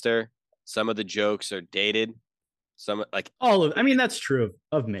its luster. Some of the jokes are dated. Some like I mean, that's true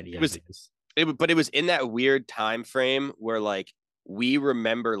of many of these. But it was in that weird time frame where like we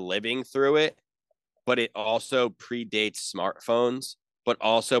remember living through it, but it also predates smartphones, but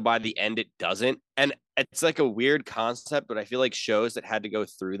also by the end it doesn't. And it's like a weird concept, but I feel like shows that had to go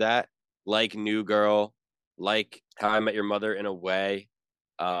through that, like New Girl, like How I Met Your Mother in a way,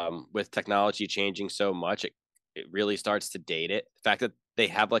 with technology changing so much, it really starts to date it. The fact that they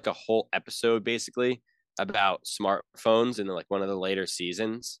have like a whole episode basically about smartphones in like one of the later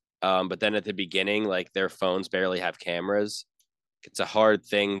seasons. But then at the beginning, like their phones barely have cameras. It's a hard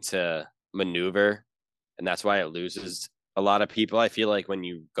thing to maneuver, and that's why it loses a lot of people. I feel like when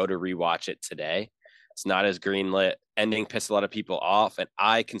you go to rewatch it today, it's not as greenlit. Ending pissed a lot of people off, and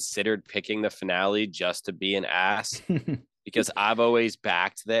I considered picking the finale just to be an ass because I've always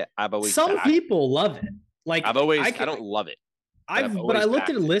backed that. Some people love it. Like I don't love it. But I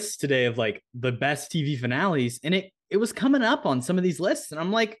looked at a list today of like the best TV finales, and it was coming up on some of these lists, and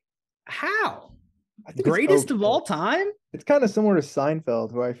I'm like, how? Greatest of all time? It's kind of similar to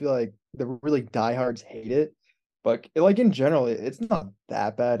Seinfeld, where I feel like the really diehards hate it, but like in general, it's not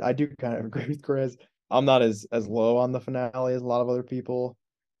that bad. I do kind of agree with Chris. I'm not as low on the finale as a lot of other people.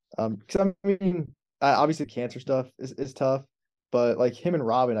 Because I mean, obviously cancer stuff is tough, but like him and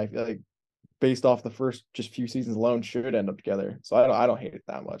Robin, I feel like based off the first just few seasons alone, should end up together. So I don't hate it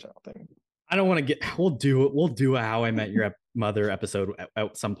that much. I don't think. I don't want to get. We'll do a How I Met Your Mother episode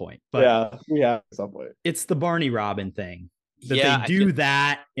at some point. But yeah, at some point. It's the Barney Robin thing. They do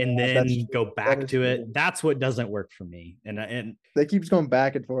that and then go back to it. That's what doesn't work for me. And they keep going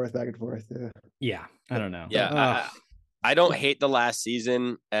back and forth. Yeah, I don't know. Yeah, I don't hate the last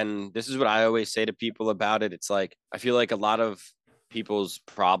season, and this is what I always say to people about it. It's like I feel like a lot of people's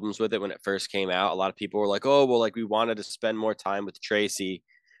problems with it when it first came out. A lot of people were like, "Oh, well, like we wanted to spend more time with Tracy.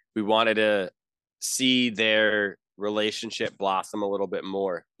 We wanted to see their relationship blossom a little bit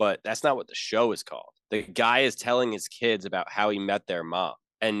more," but that's not what the show is called. The guy is telling his kids about how he met their mom.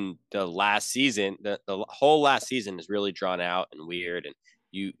 And the last season, the whole last season is really drawn out and weird. And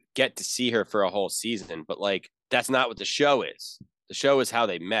you get to see her for a whole season, but like, that's not what the show is. The show is how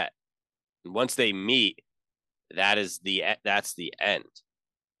they met. And once they meet, that's the end.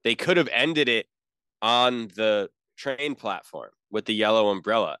 They could have ended it on the train platform with the yellow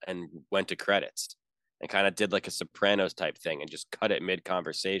umbrella and went to credits and kind of did like a Sopranos type thing and just cut it mid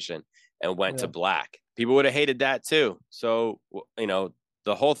conversation and went to black. People would have hated that too. So, you know,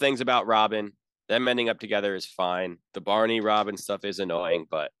 the whole thing's about Robin. Them ending up together is fine. The Barney Robin stuff is annoying,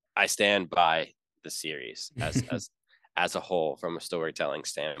 but I stand by the series as a whole from a storytelling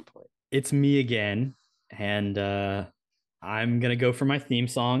standpoint. It's me again, and I'm gonna go for my theme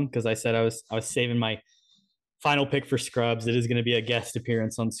song because I said I was saving my final pick for Scrubs. It is going to be a guest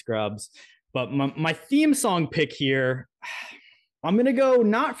appearance on Scrubs, but my theme song pick here, I'm going to go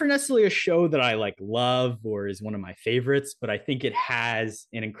not for necessarily a show that I like love or is one of my favorites, but I think it has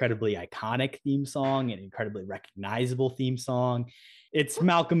an incredibly iconic theme song, an incredibly recognizable theme song. It's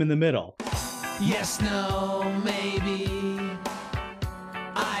Malcolm in the Middle. Yes, no, maybe.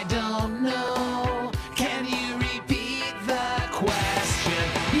 I don't know. Can you repeat the question?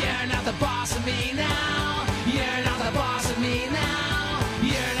 You're not the boss of me now. You're not the boss of me now.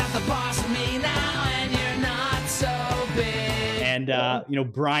 You're not the boss of me now, and you're not so big.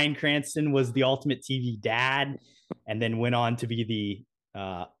 And, Bryan Cranston was the ultimate TV dad and then went on to be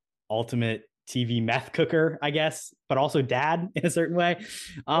the ultimate TV meth cooker, I guess, but also dad in a certain way.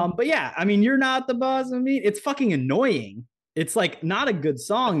 But yeah, I mean, you're not the boss of me. It's fucking annoying. It's like not a good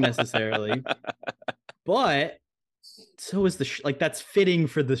song necessarily, but so is that's fitting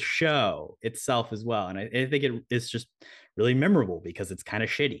for the show itself as well. And I think it's just really memorable because it's kind of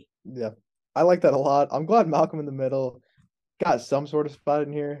shitty. Yeah, I like that a lot. I'm glad Malcolm in the Middle got some sort of spot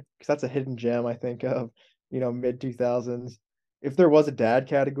in here because that's a hidden gem, I think, of, mid 2000s. If there was a dad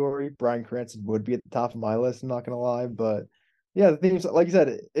category, Bryan Cranston would be at the top of my list. I'm not going to lie. But yeah, the themes, like you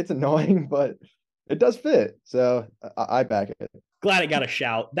said, it's annoying, but it does fit. So I back it. Glad it got a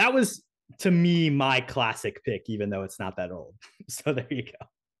shout. That was to me, my classic pick, even though it's not that old. So there you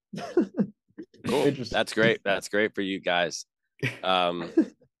go. Cool. That's great. That's great for you guys.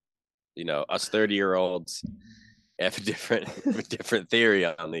 You know, us 30-year-olds have a different theory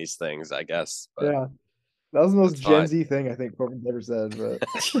on these things, I guess. But Yeah. That was the most Gen fine. Z thing I think Corbin's ever said, but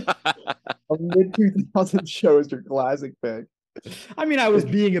a mid-2000s show is your classic pick. I mean, I was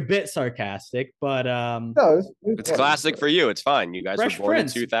being a bit sarcastic, but No, It's classic for you. It's fine. You guys Fresh were born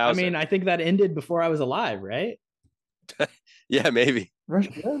Prince. in 2000. I mean, I think that ended before I was alive, right? Yeah, maybe. Fresh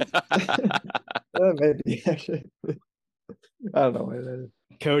Prince? Maybe, actually. I don't know what that is.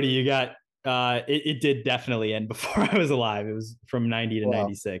 Cody, you got it did definitely end before I was alive. It was from 90 to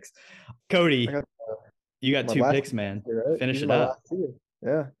 96. Cody, you got my two last picks, man. two, right? Finish These are it my up. last two.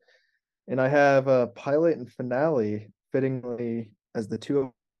 Yeah. And I have a pilot and finale fittingly as the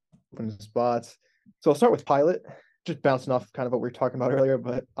two open spots. So I'll start with pilot, just bouncing off kind of what we were talking about earlier,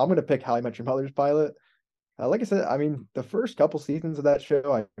 but I'm going to pick How I Met Your Mother's pilot. Like I said, I mean, the first couple seasons of that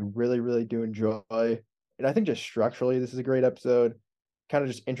show, I really, really do enjoy. And I think just structurally, this is a great episode. Kind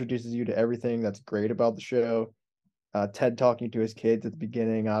of just introduces you to everything that's great about the show. Ted talking to his kids at the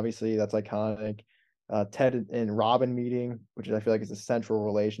beginning, obviously, that's iconic. Ted and Robin meeting, which I feel like is a central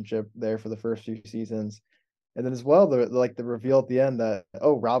relationship there for the first few seasons. And then as well, the reveal at the end that,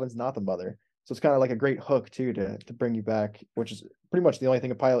 oh, Robin's not the mother. So it's kind of like a great hook too to bring you back, which is pretty much the only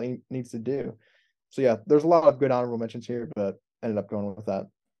thing a pilot needs to do. So yeah, there's a lot of good honorable mentions here, but ended up going with that.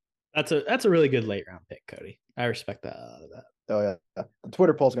 That's a really good late round pick, Cody. I respect that out of that. Oh yeah. The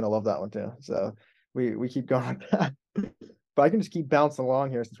Twitter poll's gonna love that one too. So we keep going with that. But I can just keep bouncing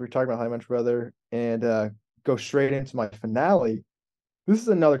along here since we're talking about How I Met Your Mother and go straight into my finale. This is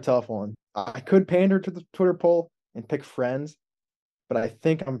another tough one. I could pander to the Twitter poll and pick Friends, but I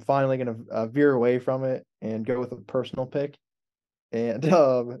think I'm finally gonna veer away from it and go with a personal pick. And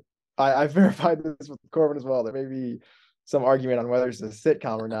I verified this with Corbin as well. There may be some argument on whether it's a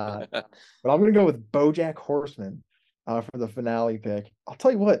sitcom or not, but I'm gonna go with BoJack Horseman for the finale pick. I'll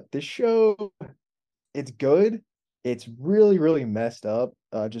tell you what, this show, it's good. It's really, really messed up,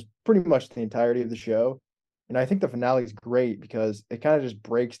 just pretty much the entirety of the show. And I think the finale is great because it kind of just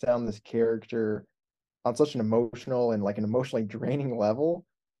breaks down this character on such an emotional and like an emotionally draining level,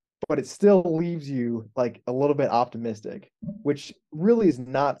 but it still leaves you like a little bit optimistic, which really is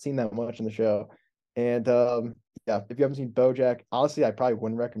not seen that much in the show. And yeah, if you haven't seen BoJack, honestly, I probably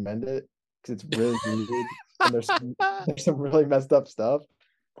wouldn't recommend it because it's really weird and there's some really messed up stuff.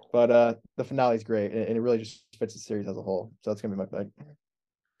 But the finale is great, and it really just fits the series as a whole. So that's gonna be my pick.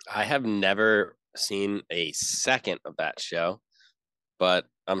 I have never seen a second of that show, but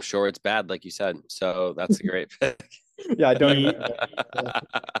I'm sure it's bad, like you said. So that's a great pick. Yeah, I don't.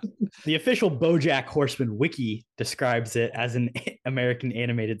 The official BoJack Horseman wiki describes it as an American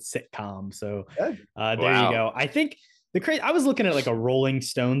animated sitcom. So there you go. I think I was looking at like a Rolling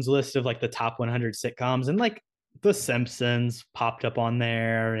Stones list of like the top 100 sitcoms, and like The Simpsons popped up on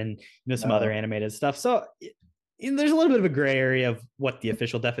there, and some other animated stuff. So there's a little bit of a gray area of what the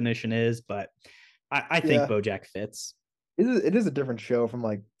official definition is, but I think BoJack fits. It is a different show from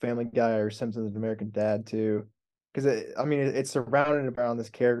like Family Guy or Simpsons and American Dad too, because it's surrounded around this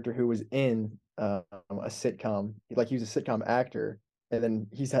character who was in a sitcom. Like he was a sitcom actor, and then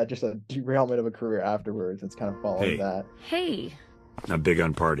he's had just a derailment of a career afterwards. It's kind of following that. Hey. Not big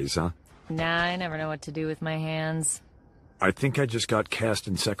on parties, huh? Nah, I never know what to do with my hands. I think I just got cast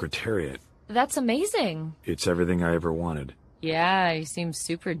in Secretariat. That's amazing. It's everything I ever wanted. Yeah, you seem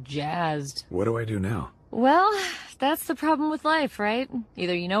super jazzed. What do I do now? Well, that's the problem with life, right?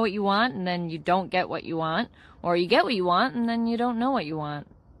 Either you know what you want and then you don't get what you want, or you get what you want and then you don't know what you want.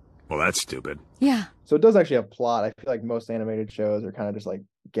 Well, that's stupid. Yeah. So it does actually have plot. I feel like most animated shows are kind of just like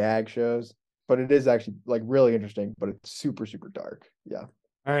gag shows, but it is actually like really interesting, but it's super, super dark. Yeah.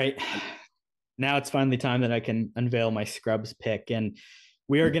 All right. Now it's finally time that I can unveil my Scrubs pick. And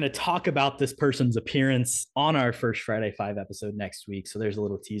we are going to talk about this person's appearance on our first Friday 5 episode next week. So there's a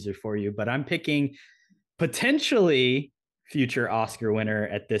little teaser for you, but I'm picking potentially future Oscar winner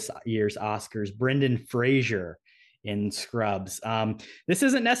at this year's Oscars, Brendan Fraser in Scrubs. This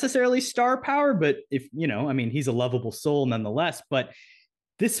isn't necessarily star power, but he's a lovable soul nonetheless, but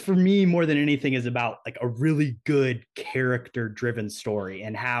this for me more than anything is about like a really good character driven story,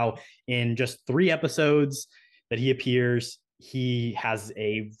 and how in just 3 episodes that he appears, he has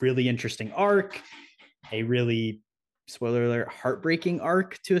a really interesting arc, a really, spoiler alert, heartbreaking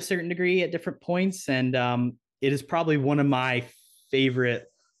arc to a certain degree at different points. And it is probably one of my favorite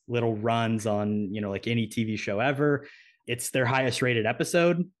little runs on, like any TV show ever. It's their highest rated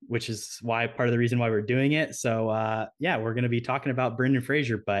episode, which is why part of the reason why we're doing it. So we're going to be talking about Brendan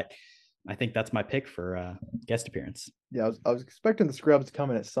Fraser, but I think that's my pick for guest appearance. Yeah, I was expecting the Scrubs to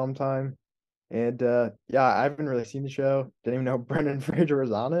come in at some time. And yeah, I haven't really seen the show. Didn't even know Brendan Fraser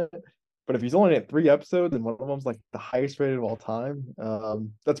was on it. But if he's only in 3 episodes and one of them's like the highest rated of all time,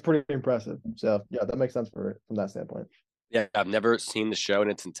 that's pretty impressive. So yeah, that makes sense from that standpoint. Yeah, I've never seen the show in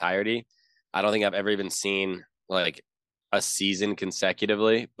its entirety. I don't think I've ever even seen like a season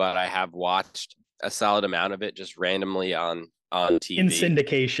consecutively, but I have watched a solid amount of it just randomly on TV. In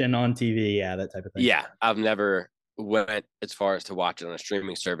syndication on TV, yeah, that type of thing. Yeah, I've never went as far as to watch it on a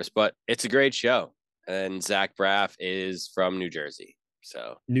streaming service, but it's a great show. And Zach Braff is from New Jersey.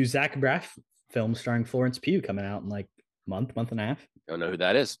 So new Zach Braff film starring Florence Pugh coming out in like month and a half. Don't know who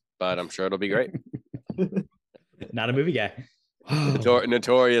that is, but I'm sure it'll be great. Not a movie guy.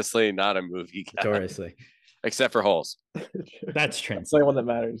 Notoriously not a movie guy. Notoriously. Except for Holes. That's true. That's the only one that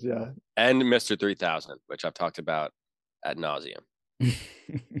matters, yeah. And Mr. 3000, which I've talked about ad nauseum.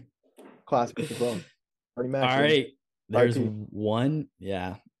 Classic as well. All right. There's one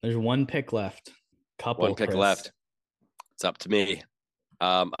pick left. One pick left. It's up to me.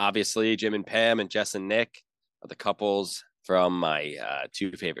 Obviously, Jim and Pam and Jess and Nick are the couples from my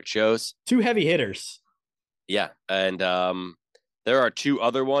 2 favorite shows. 2 heavy hitters. Yeah. And there are 2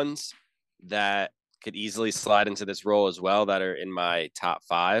 other ones that could easily slide into this role as well that are in my top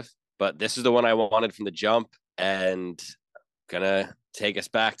 5. But this is the one I wanted from the jump, and gonna take us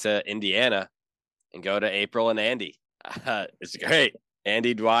back to Indiana and go to April and Andy. It's great.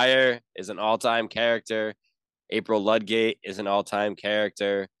 Andy Dwyer is an all-time character. April Ludgate is an all-time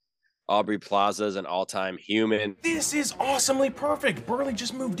character. Aubrey Plaza is an all-time human. This is awesomely perfect. Burley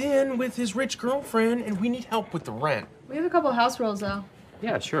just moved in with his rich girlfriend, and we need help with the rent. We have a couple house rules, though.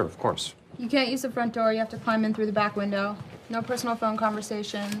 Yeah, sure, of course. You can't use the front door. You have to climb in through the back window. No personal phone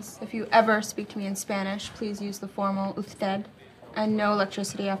conversations. If you ever speak to me in Spanish, please use the formal usted. And no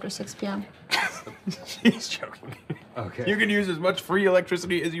electricity after 6 p.m. She's joking. Okay. You can use as much free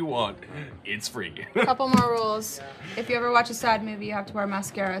electricity as you want. It's free. Couple more rules. If you ever watch a sad movie, you have to wear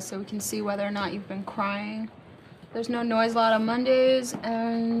mascara so we can see whether or not you've been crying. There's no noise allowed on Mondays,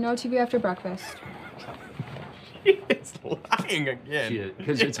 and no TV after breakfast. It's lying again.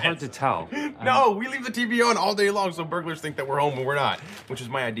 Because it's hard to tell. No, we leave the TV on all day long so burglars think that we're home when we're not, which is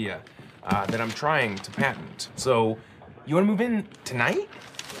my idea that I'm trying to patent. So, you want to move in tonight?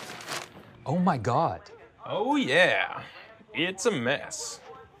 Oh my God. Oh yeah, it's a mess.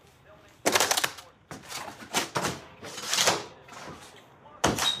 Can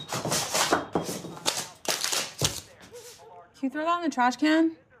you throw that in the trash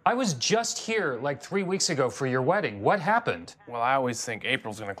can? I was just here like 3 weeks ago for your wedding. What happened? Well, I always think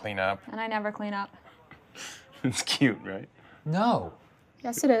April's gonna clean up. And I never clean up. It's cute, right? No.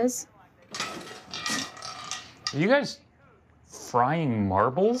 Yes, it is. Are you guys frying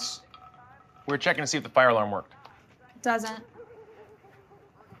marbles? We're checking to see if the fire alarm worked. It doesn't.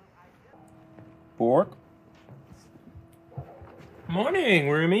 Bork? Morning,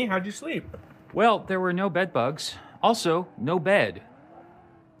 Rumi. How'd you sleep? Well, there were no bed bugs. Also, no bed.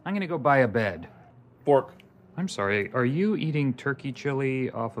 I'm gonna go buy a bed. Bork. I'm sorry, are you eating turkey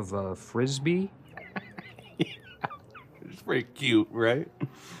chili off of a Frisbee? It's pretty cute, right?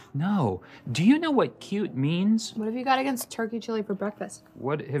 No. Do you know what cute means? What have you got against turkey chili for breakfast?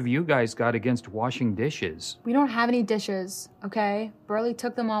 What have you guys got against washing dishes? We don't have any dishes, okay? Burley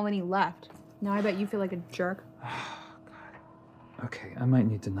took them all when he left. Now I bet you feel like a jerk. Okay, I might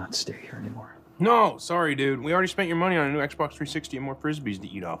need to not stay here anymore. No, sorry, dude. We already spent your money on a new Xbox 360 and more Frisbees to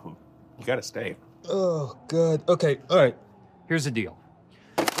eat off of. You gotta stay. Oh, God. Okay, all right. Here's the deal.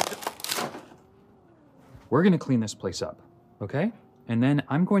 We're gonna clean this place up, okay? And then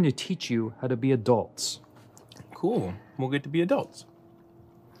I'm going to teach you how to be adults. Cool. We'll get to be adults.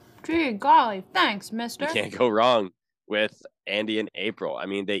 Gee, golly, thanks, mister. You can't go wrong with Andy and April. I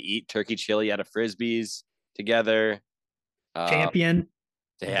mean, they eat turkey chili out of Frisbees together. Champion.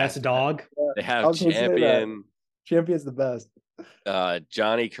 Best dog. They have Champion. Champion's the best.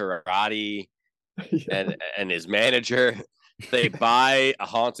 Johnny Karate and his manager. They buy a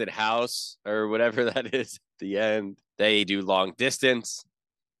haunted house or whatever that is at the end. They do long distance.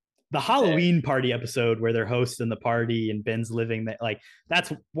 The Halloween party episode where they're hosting the party and Ben's living that, like,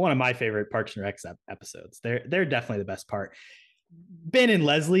 that's one of my favorite Parks and Rec episodes. They're definitely the best part. Ben and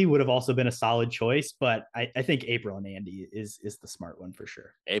Leslie would have also been a solid choice, but I think April and Andy is the smart one for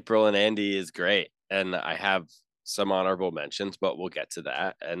sure. April and Andy is great. And I have some honorable mentions, but we'll get to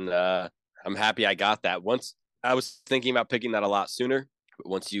that. And I'm happy I got that. Once I was thinking about picking that a lot sooner, but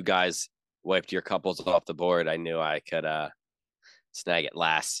once you guys wiped your couples off the board, I knew I could snag it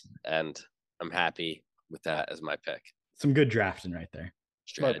last. And I'm happy with that as my pick. Some good drafting right there.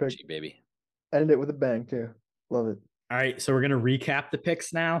 Strategy, baby. Ended it with a bang too. Love it. All right, so we're gonna recap the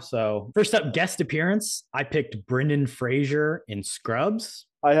picks now. So first up, guest appearance. I picked Brendan Fraser in Scrubs.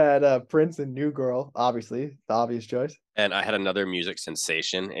 I had Prince and New Girl, obviously, the obvious choice. And I had another music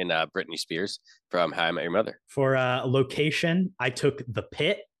sensation in Britney Spears from How I Met Your Mother. For location, I took The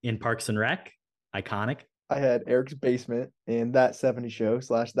Pit in Parks and Rec. Iconic. I had Eric's Basement in That 70s Show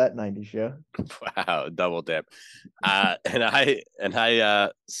 / That 90s Show. Wow, double dip. And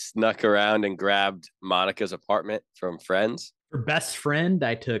I snuck around and grabbed Monica's apartment from Friends. For best friend,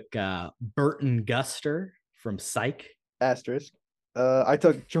 I took Burton Guster from Psych. Asterisk. I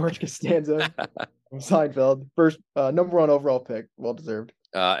took George Costanza from Seinfeld. First number 1 overall pick. Well deserved.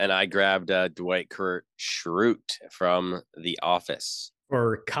 And I grabbed Dwight Schrute from The Office.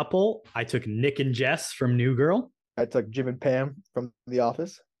 For couple, I took Nick and Jess from New Girl. I took Jim and Pam from The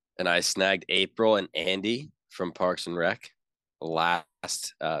Office. And I snagged April and Andy from Parks and Rec.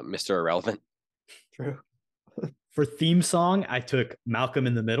 Last, Mr. Irrelevant. True. For theme song, I took Malcolm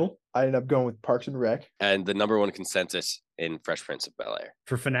in the Middle. I ended up going with Parks and Rec. And the number 1 consensus in Fresh Prince of Bel-Air.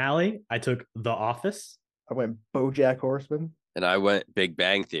 For finale, I took The Office. I went BoJack Horseman. And I went Big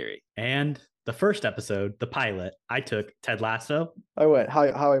Bang Theory. And the first episode, the pilot, I took Ted Lasso. I went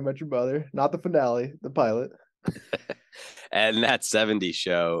How I Met Your Mother, not the finale, the pilot. And that 70s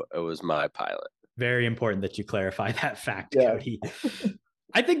show, it was my pilot. Very important that you clarify that fact, Cody.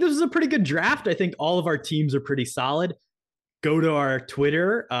 I think this is a pretty good draft. I think all of our teams are pretty solid. Go to our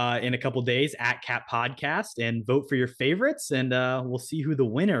Twitter in a couple days at Cap Podcast and vote for your favorites, and we'll see who the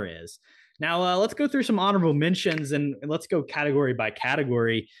winner is. Now, let's go through some honorable mentions and let's go category by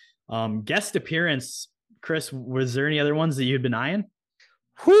category. Guest appearance, Chris, was there any other ones that you'd been eyeing?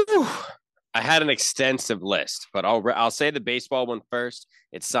 Whew. I had an extensive list, but I'll say the baseball one first.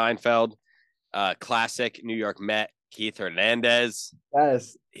 It's Seinfeld, classic New York Met, Keith Hernandez.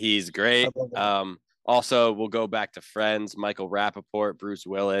 Yes. He's great. Also, we'll go back to Friends, Michael Rappaport, Bruce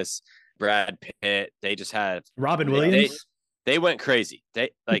Willis, Brad Pitt. They just had Robin Williams. They went crazy. They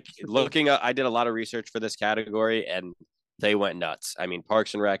looking up. I did a lot of research for this category and they went nuts. I mean,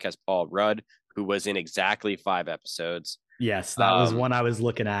 Parks and Rec has Paul Rudd, who was in exactly 5 episodes. Yes, that was one I was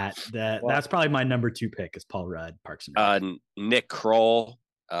looking at. That's probably my number 2 pick is Paul Rudd, Parks and Rec. Nick Kroll.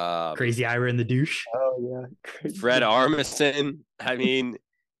 Crazy Ira and the Douche. Oh, yeah. Fred Armisen. I mean,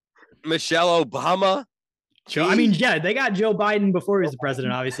 Michelle Obama. I mean, yeah, they got Joe Biden before he was the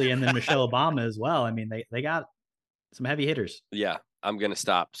president, obviously, and then Michelle Obama as well. I mean, they got some heavy hitters. Yeah, I'm going to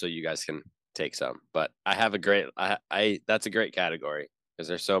stop so you guys can take some. But I have a great that's a great category because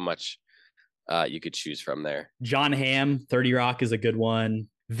there's so much you could choose from there. John Hamm, 30 Rock is a good one.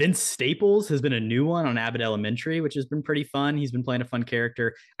 Vince Staples has been a new one on Abbott Elementary, which has been pretty fun. He's been playing a fun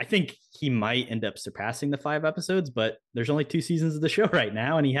character. I think he might end up surpassing the 5 episodes, but there's only 2 seasons of the show right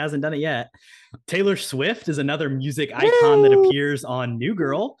now, and he hasn't done it yet. Taylor Swift is another music icon that appears on New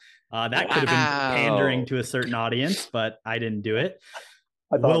Girl. That could have been pandering to a certain audience, but I didn't do it.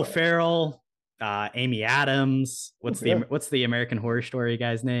 Will Ferrell, Amy Adams. What's the American Horror Story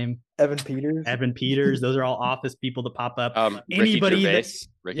guy's name? Evan Peters. Evan Peters. Those are all Office people that pop up. Ricky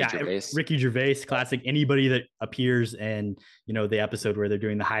Gervais, classic. Anybody that appears in the episode where they're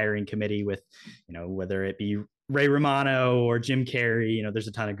doing the hiring committee with whether it be Ray Romano or Jim Carrey. There's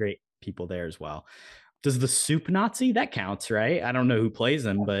a ton of great people there as well. Does the Soup Nazi, that counts, right? I don't know who plays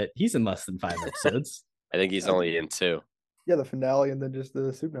him, but he's in less than 5 episodes. I think he's only in 2. Yeah, the finale and then just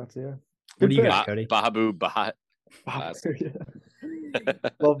the Soup Nazi. Yeah. What do you got, Cody? Babu Bhatt.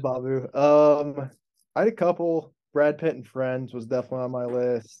 Love Babu. I had a couple. Brad Pitt and Friends was definitely on my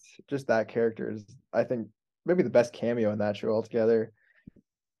list. Just that character is, I think, maybe the best cameo in that show altogether.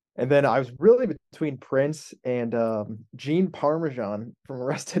 And then I was really between Prince and Gene Parmesan from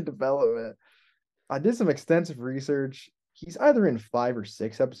Arrested Development. I did some extensive research. He's either in 5 or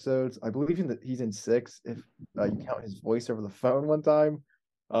 6 episodes. I believe he's in 6 if you count his voice over the phone one time.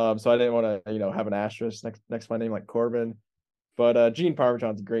 So I didn't want to, have an asterisk next to my name like Corbin. But Gene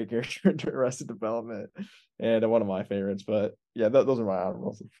Parmesan's a great character in Arrested Development and one of my favorites. But yeah, those are my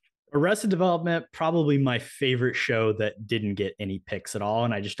honorables. Arrested Development, probably my favorite show that didn't get any picks at all.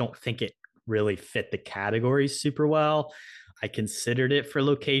 And I just don't think it really fit the categories super well. I considered it for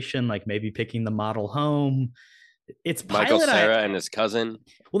location, like maybe picking the model home. It's Michael Cera and his cousin.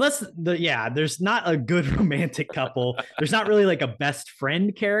 Well, there's not a good romantic couple. There's not really like a best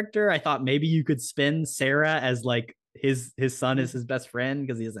friend character. I thought maybe you could spin Sarah as like his son is his best friend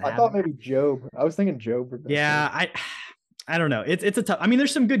because he doesn't have. I thought maybe Job. I was thinking Job. Yeah, I don't know. It's a tough. I mean,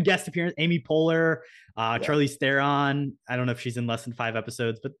 there's some good guest appearances. Amy Poehler, Charlize Theron. I don't know if she's in less than 5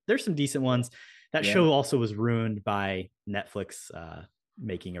 episodes, but there's some decent ones. That show also was ruined by Netflix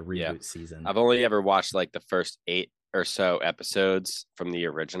making a reboot season. I've only ever watched like the first 8 or so episodes from the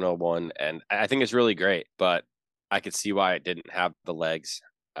original one, and I think it's really great, but I could see why it didn't have the legs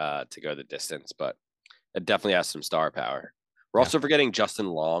to go the distance, but it definitely has some star power. We're also forgetting Justin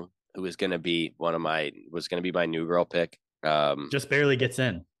Long, who was going to be my New Girl pick. Just barely gets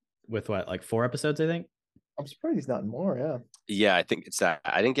in with what, like 4 episodes, I think. I'm surprised he's not in more. Yeah. Yeah, I think it's that.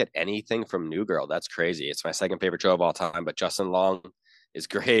 I didn't get anything from New Girl. That's crazy. It's my second favorite show of all time, but Justin Long is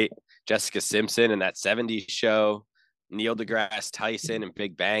great. Jessica Simpson in that 70s show. Neil deGrasse Tyson and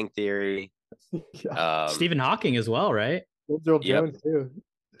Big Bang Theory. Stephen Hawking as well, right? Jones too.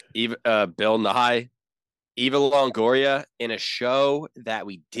 Bill Nye. Eva Longoria in a show that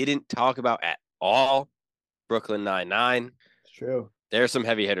we didn't talk about at all. Brooklyn Nine-Nine. It's true. There's some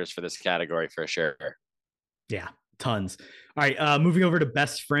heavy hitters for this category for sure. Yeah, tons. All right, moving over to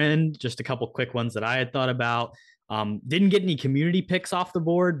Best Friend. Just a couple quick ones that I had thought about. Didn't get any community picks off the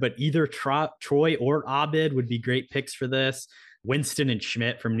board, but either Troy or Abed would be great picks for this. Winston and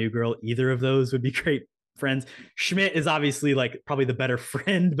Schmidt from New Girl, either of those would be great friends. Schmidt is obviously like probably the better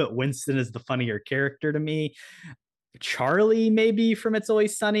friend, but Winston is the funnier character to me. Charlie maybe from It's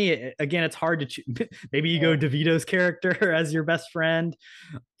Always Sunny. Again, it's hard to choose. Maybe you go DeVito's character as your best friend.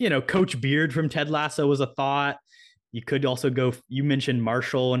 Coach Beard from Ted Lasso was a thought. You could also go, you mentioned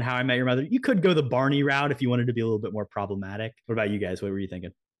Marshall and How I Met Your Mother. You could go the Barney route if you wanted to be a little bit more problematic. What about you guys? What were you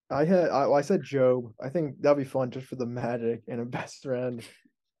thinking? I said Job. I think that'd be fun just for the magic and a best friend.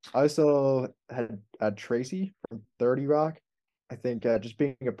 I also had Tracy from 30 Rock. I think just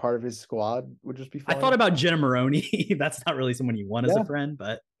being a part of his squad would just be fun. I thought about Jenna Maroney. That's not really someone you want as a friend,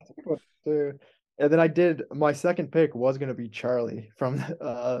 but. And then my second pick was going to be Charlie from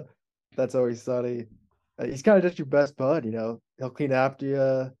That's Always Sunny. He's kind of just your best bud, He'll clean after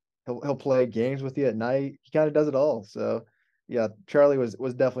you. He'll play games with you at night. He kind of does it all. So, yeah, Charlie was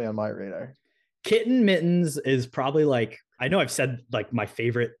definitely on my radar. Kitten Mittens is probably like, I know I've said like my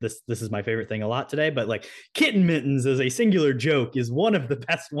favorite, this is my favorite thing a lot today, but like Kitten Mittens as a singular joke is one of the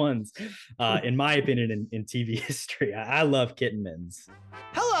best ones, in my opinion, in TV history. I love Kitten Mittens.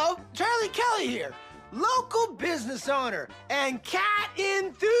 Hello, Charlie Kelly here, local business owner and cat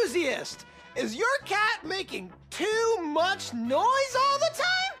enthusiast. Is your cat making too much noise all the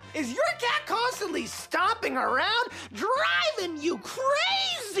time? Is your cat constantly stomping around, driving you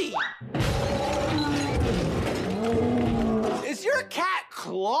crazy? Is your cat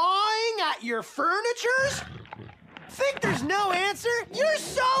clawing at your furnitures? Think there's no answer? You're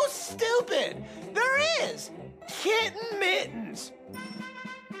so stupid. There is. Kitten Mittens.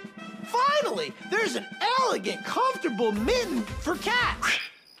 Finally, there's an elegant, comfortable mitten for cats.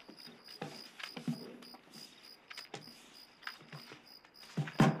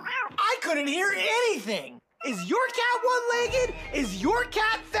 I couldn't hear anything. Is your cat one-legged? Is your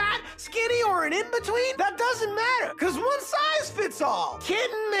cat fat, skinny, or an in-between? That doesn't matter, because one size fits all.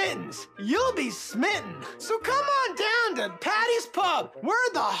 Kitten Mittens, you'll be smitten. So come on down to Patty's Pub. We're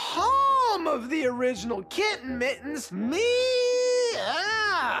the home of the original Kitten Mittens. Meow.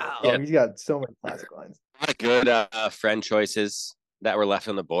 Oh, he's got so many classic lines. Good friend choices that were left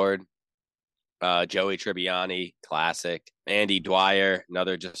on the board. Joey Tribbiani, classic. Andy Dwyer,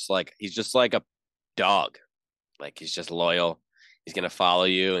 another he's just like a dog. Like he's just loyal. He's gonna follow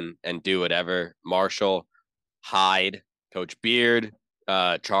you and do whatever. Marshall, Hyde, Coach Beard,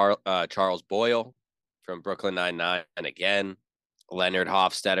 Charles Boyle from Brooklyn Nine-Nine, and again, Leonard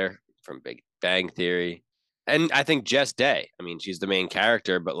Hofstadter from Big Bang Theory. And I think Jess Day. I mean, she's the main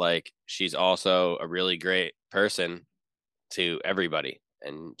character, but like she's also a really great person to everybody,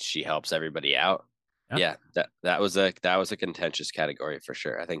 and she helps everybody out. Yeah, that was a contentious category for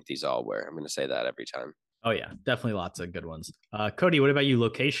sure. I think these all were. I'm going to say that every time. Oh yeah, definitely lots of good ones. Cody, what about you?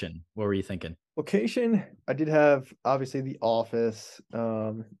 Location? What were you thinking? Location, I did have obviously The Office,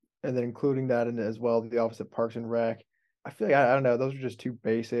 and then including that in as well, The Office at Parks and Rec. I feel like I don't know, those are just too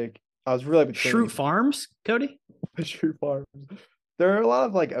basic. I was really between Shroot Farms, Cody. Shroot Farms. There are a lot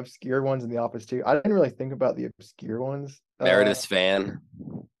of like obscure ones in The Office too. I didn't really think about the obscure ones. Meredith's fan.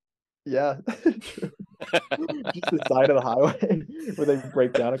 Yeah. Just the side of the highway where they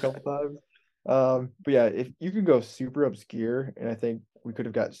break down a couple times. But yeah, if you could go super obscure, and I think we could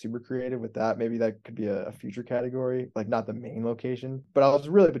have got super creative with that. Maybe that could be a future category, like not the main location. But I was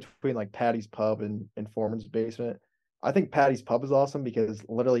really between like Patty's Pub and Foreman's Basement. I think Patty's Pub is awesome because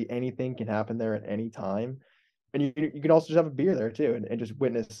literally anything can happen there at any time. And you can also just have a beer there too and just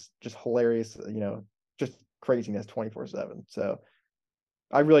witness just hilarious, just craziness 24/7. So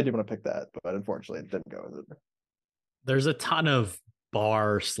I really did want to pick that, but unfortunately it didn't go with it. There's a ton of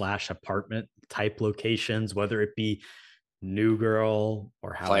bar/apartment type locations, whether it be New Girl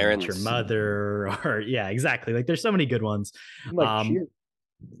or How I Met Your Clarence. Mother, or yeah, exactly. Like there's so many good ones. Cheers.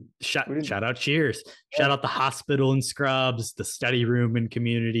 Shout out Cheers. Shout out The Hospital and Scrubs, The Study Room in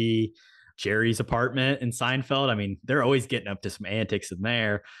Community, Jerry's Apartment and Seinfeld. I mean, they're always getting up to some antics in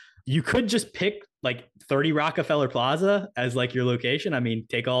there. You could just pick like 30 Rockefeller Plaza as like your location. I mean,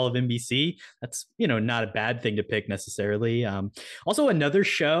 take all of NBC. That's, not a bad thing to pick necessarily. Also another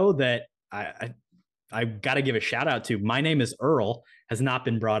show that I got to give a shout out to. My Name is Earl has not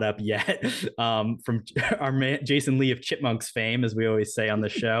been brought up yet, from our man, Jason Lee of Chipmunks fame, as we always say on the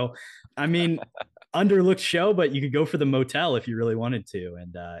show. I mean, underlooked show, but you could go for the motel if you really wanted to.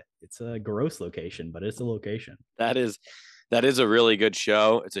 And it's a gross location, but it's a location. That is a really good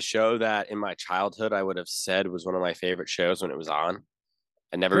show. It's a show that in my childhood, I would have said was one of my favorite shows when it was on.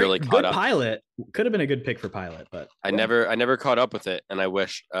 I never really caught up. Pilot could have been a good pick for pilot, but I never caught up with it, and I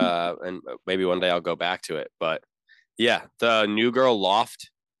wish, and maybe one day I'll go back to it. But yeah, the New Girl Loft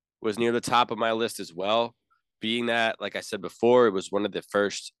was near the top of my list as well. Being that, like I said before, it was one of the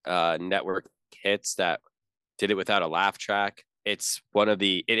first network hits that did it without a laugh track. It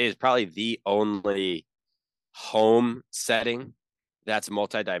is probably the only home setting that's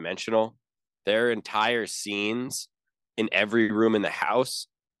multidimensional. Their entire scenes in every room in the house,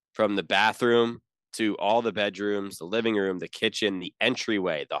 from the bathroom to all the bedrooms, the living room, the kitchen, the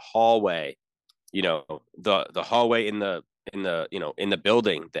entryway, the hallway, the hallway in the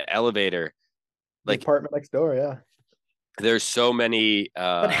building, the elevator, like the apartment next door. Yeah. There's so many.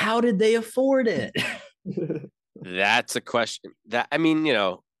 But how did they afford it? That's a question that,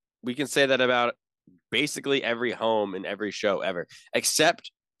 we can say that about basically every home in every show ever, except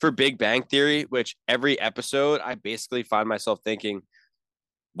for Big Bang Theory, which every episode I basically find myself thinking,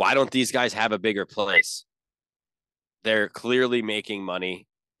 why don't these guys have a bigger place? They're clearly making money,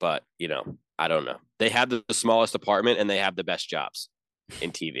 but I don't know. They have the smallest apartment and they have the best jobs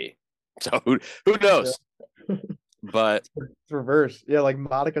in TV. So who knows? Yeah. But it's reverse. Yeah, like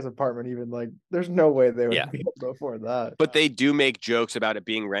Monica's apartment, even like there's no way they would be able to afford that. But they do make jokes about it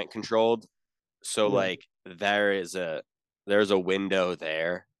being rent controlled. So like there's a window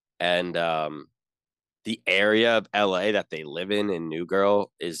there. And the area of LA that they live in New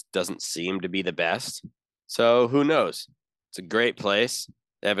Girl doesn't seem to be the best. So who knows? It's a great place.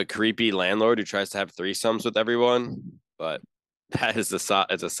 They have a creepy landlord who tries to have threesomes with everyone, but that is it's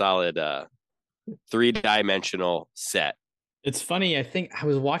a solid 3-dimensional set. It's funny. I think I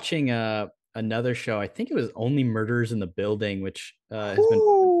was watching another show. I think it was Only Murders in the Building, which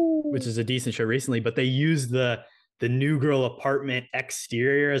is a decent show recently, but they use the New Girl apartment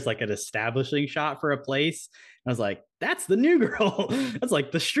exterior as like an establishing shot for a place. And I was like, that's the New Girl. That's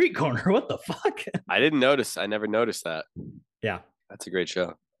like the street corner. What the fuck? I didn't notice. I never noticed that. Yeah. That's a great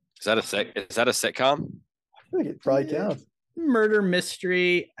show. Is that a sitcom? I think it probably counts. Murder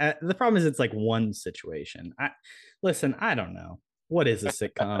mystery. The problem is it's like one situation. I don't know. What is a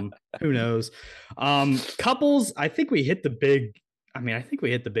sitcom? Who knows? Couples, I think we hit the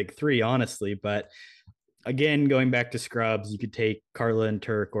big three, honestly, but again, going back to Scrubs, you could take Carla and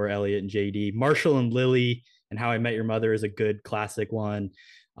Turk or Elliot and JD. Marshall and Lily and How I Met Your Mother is a good classic one.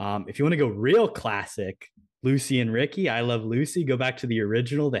 If you want to go real classic, Lucy and Ricky, I Love Lucy. Go back to the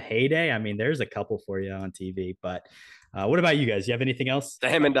original, the heyday. I mean, there's a couple for you on TV. But what about you guys? You have anything else?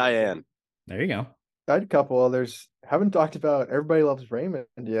 Sam and Diane. There you go. I had a couple others. Haven't talked about Everybody Loves Raymond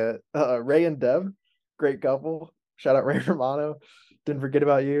yet. Ray and Deb, great couple. Shout out Ray Romano. Didn't Forget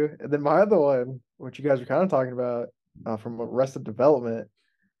About You. And then my other one, which you guys were kind of talking about from Arrested Development,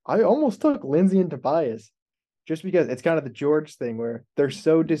 I almost took Lindsay and Tobias just because it's kind of the George thing where they're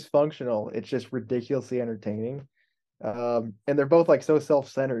so dysfunctional. It's just ridiculously entertaining. And they're both like so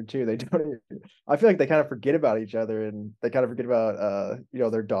self-centered too. I feel like they kind of forget about each other and they kind of forget about,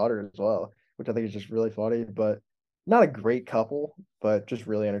 their daughter as well, which I think is just really funny, but not a great couple, but just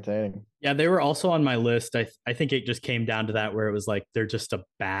really entertaining. Yeah, they were also on my list. I think it just came down to that where it was like they're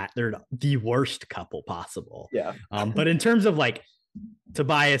the worst couple possible. Yeah. But in terms of like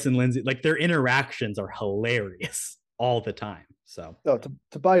Tobias and Lindsay, like their interactions are hilarious all the time. So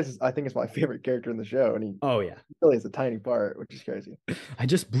Tobias I think is my favorite character in the show, and he really is a tiny part, which is crazy. I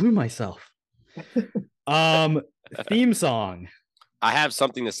just blew myself. Theme song. I have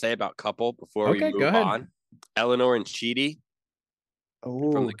something to say about couple before we move on. Eleanor and Chidi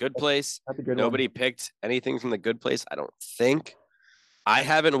from The Good Place. Nobody picked anything from The Good Place, I don't think. I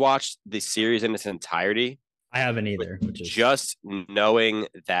haven't watched the series in its entirety. I haven't either. Just knowing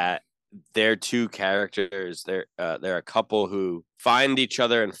that they're two characters, they're a couple who find each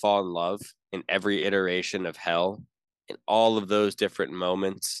other and fall in love in every iteration of hell in all of those different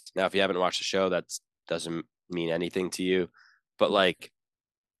moments. Now, if you haven't watched the show, that doesn't mean anything to you, but like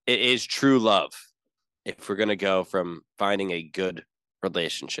it is true love if we're going to go from finding a good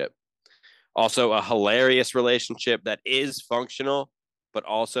relationship. Also, a hilarious relationship that is functional, but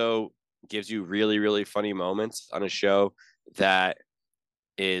also gives you really, really funny moments on a show that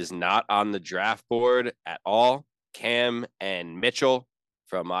is not on the draft board at all. Cam and Mitchell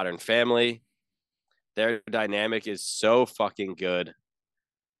from Modern Family. Their dynamic is so fucking good.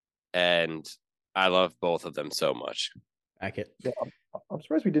 And I love both of them so much. Back it. Yeah, I'm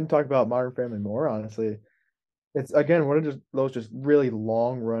surprised we didn't talk about Modern Family more, honestly. It's again one of just those just really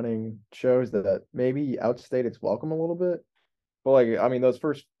long running shows that maybe outstayed its welcome a little bit. But like, I mean, those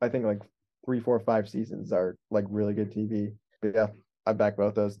first, I think like 3, 4, 5 seasons are like really good TV. But yeah, I back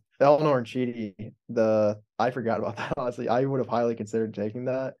both those. Eleanor and Chidi, I forgot about that, honestly. I would have highly considered taking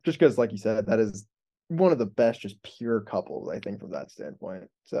that just because, like you said, that is one of the best, just pure couples, I think, from that standpoint.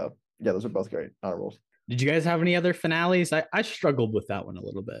 So yeah, those are both great honorables. Did you guys have any other finales? I struggled with that one a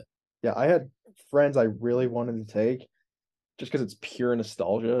little bit. Yeah, I had Friends I really wanted to take just because it's pure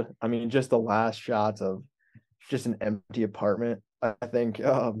nostalgia. I mean, just the last shots of just an empty apartment, I think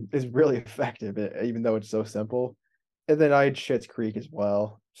is really effective, even though it's so simple. And then I had Schitt's Creek as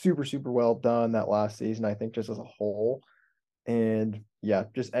well. Super, super well done that last season, I think, just as a whole. And yeah,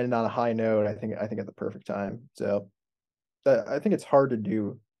 just ending on a high note, I think at the perfect time. So I think it's hard to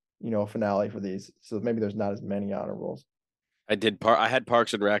do, a finale for these. So maybe there's not as many honorables. I had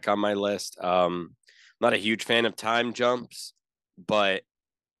Parks and Rec on my list. Not a huge fan of time jumps, but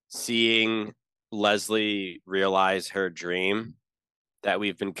seeing Leslie realize her dream that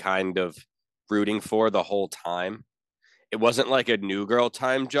we've been kind of rooting for the whole time. It wasn't like a New Girl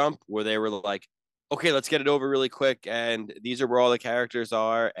time jump where they were like, okay, let's get it over really quick. And these are where all the characters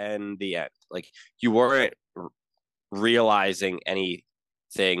are and the end. Like you weren't realizing anything.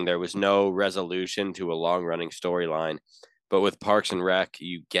 There was no resolution to a long running storyline. But with Parks and Rec,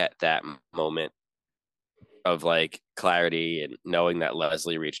 you get that moment of like clarity and knowing that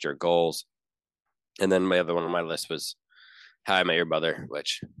Leslie reached her goals. And then my other one on my list was How I Met Your Mother,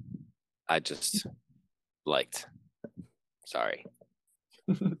 which I just liked. Sorry.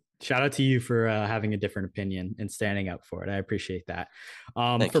 Shout out to you for having a different opinion and standing up for it. I appreciate that.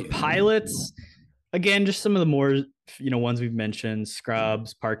 For you. pilots, again, just some of the more, ones we've mentioned: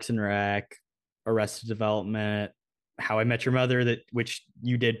 Scrubs, Parks and Rec, Arrested Development, How I Met Your Mother, which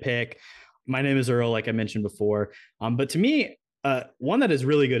you did pick. My Name is Earl, like I mentioned before. But to me, one that is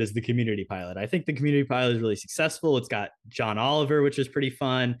really good is the Community pilot. I think the Community pilot is really successful. It's got John Oliver, which is pretty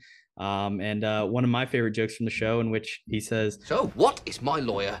fun. And one of my favorite jokes from the show in which he says, "So what is my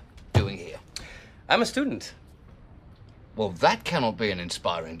lawyer doing here?" I'm a student. Well, that cannot be an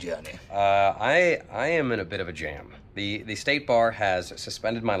inspiring journey. I am in a bit of a jam. The state bar has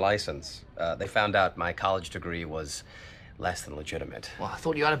suspended my license. They found out my college degree was less than legitimate. Well, I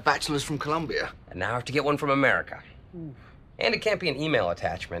thought you had a bachelor's from Columbia. And now I have to get one from America. And it can't be an email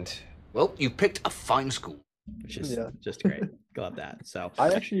attachment. Well, you picked a fine school. Which is just great. Love that. So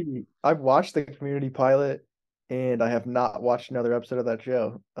I've watched the Community pilot and I have not watched another episode of that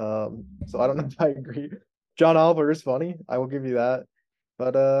show. So I don't know if I agree. John Oliver is funny. I will give you that.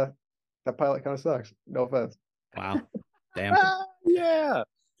 But that pilot kind of sucks. No offense. Wow. Damn. Yeah.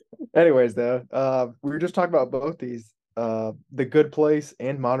 Anyways, though, we were just talking about both these. The Good Place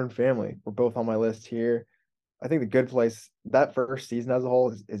and Modern Family were both on my list here. I think The Good Place, that first season as a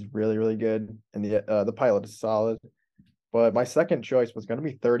whole is really, really good. And the pilot is solid. But my second choice was going to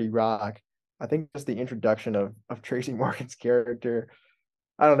be 30 Rock. I think just the introduction of Tracy Morgan's character.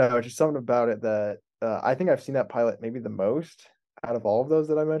 I don't know, just something about it that I think I've seen that pilot maybe the most out of all of those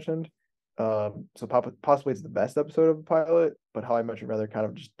that I mentioned. So possibly it's the best episode of the pilot, but How I Met Your Mother kind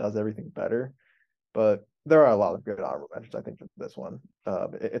of just does everything better. But there are a lot of good honorable mentions, I think, for this one.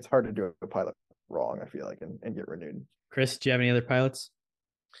 It's hard to do a pilot wrong, I feel like, and get renewed. Chris, do you have any other pilots?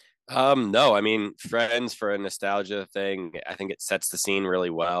 No, I mean, Friends, for a nostalgia thing, I think it sets the scene really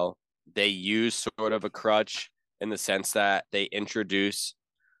well. They use sort of a crutch in the sense that they introduce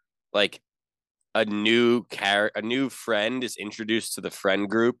like a new friend is introduced to the friend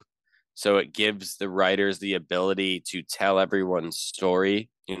group. So it gives the writers the ability to tell everyone's story.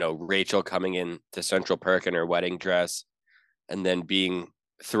 Rachel coming in to Central Perk in her wedding dress and then being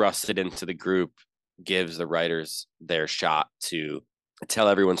thrusted into the group gives the writers their shot to tell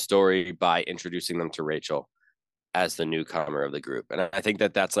everyone's story by introducing them to Rachel as the newcomer of the group. And I think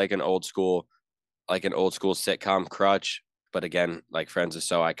that that's like an old school sitcom crutch. But again, like Friends is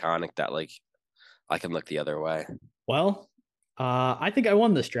so iconic that like I can look the other way. Well, I think I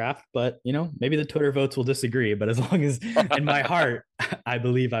won this draft, but maybe the Twitter votes will disagree. But as long as in my heart I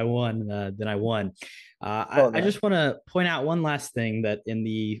believe I won, then I won. I just want to point out one last thing, that in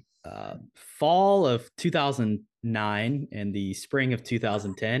the fall of 2009 and the spring of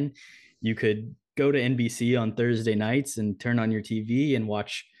 2010, you could go to NBC on Thursday nights and turn on your TV and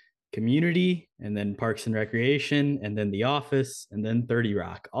watch Community, and then Parks and Recreation, and then The Office, and then 30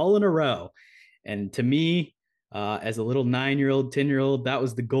 Rock, all in a row. And to me, as a little 9-year-old, 10-year-old, that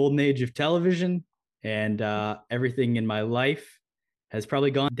was the golden age of television. And everything in my life has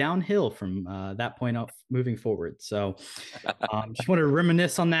probably gone downhill from that point off moving forward. So just want to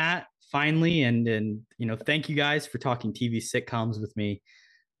reminisce on that finally. And thank you guys for talking TV sitcoms with me.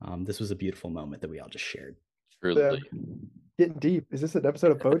 This was a beautiful moment that we all just shared. Truly. Getting deep. Is this an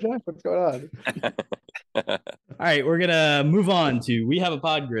episode of BoJack? What's going on? All right, we're gonna move on to We Have a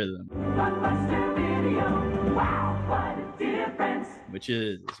Podgrism, which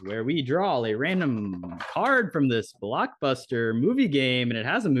is where we draw a random card from this blockbuster movie game, and it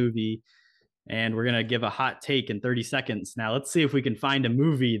has a movie, and we're gonna give a hot take in 30 seconds. Now let's see if we can find a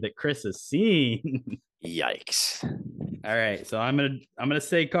movie that Chris has seen. Yikes. All right, so I'm gonna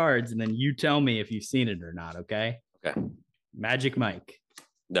say cards, and then you tell me if you've seen it or not. Okay. Okay. Magic Mike.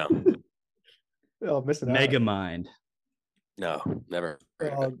 No. Oh, missing out. Megamind. No, never.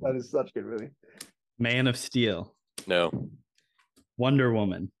 Oh, that is such a good movie. Man of Steel. No. Wonder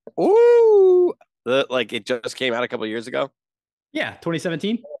Woman. Ooh. It just came out a couple years ago. Yeah,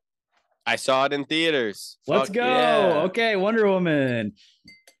 2017. I saw it in theaters. Let's Fuck go. yeah. Okay, Wonder Woman.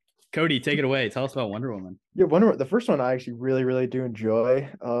 Cody, take it away. Tell us about Wonder Woman. Yeah, the first one I actually really, really do enjoy.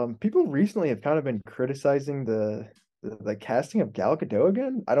 People recently have kind of been criticizing the casting of Gal Gadot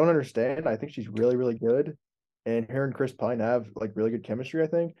again. I don't understand. I think she's really, really good. And her and Chris Pine have really good chemistry, I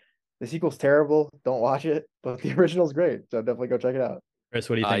think. The sequel's terrible. Don't watch it, but the original's great. So definitely go check it out. Chris,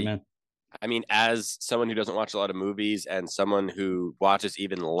 what do you think, man? I mean, as someone who doesn't watch a lot of movies and someone who watches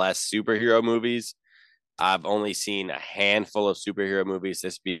even less superhero movies, I've only seen a handful of superhero movies,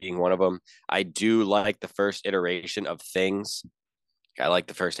 this being one of them. I do like the first iteration of Things. I like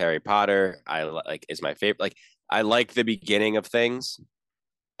the first Harry Potter. Is my favorite. I like the beginning of Things,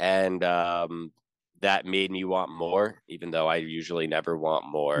 and that made me want more, even though I usually never want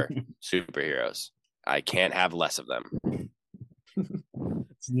more superheroes. I can't have less of them.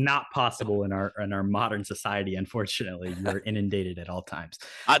 It's not possible in our modern society, unfortunately. You're inundated at all times.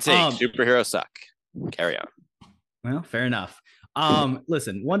 I'd say superheroes suck. Carry on. Well, fair enough.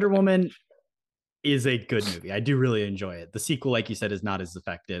 Listen, Wonder Woman is a good movie. I do really enjoy it. The sequel, like you said, is not as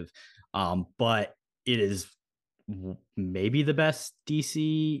effective, but it is maybe the best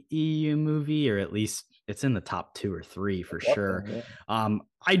DC EU movie, or at least it's in the top 2 or 3 for sure. Yeah.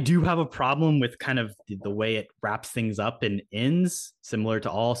 I do have a problem with kind of the way it wraps things up and ends. Similar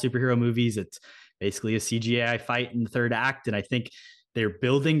to all superhero movies, it's basically a CGI fight in the third act, and I think they're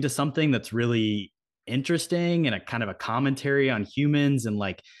building to something that's really interesting and a kind of a commentary on humans and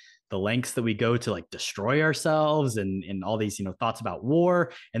the lengths that we go to destroy ourselves and all these thoughts about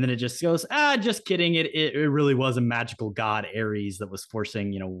war, and then it just goes, just kidding, it really was a magical god Ares that was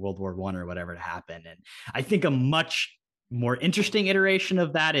forcing World War I or whatever to happen. And I think a much more interesting iteration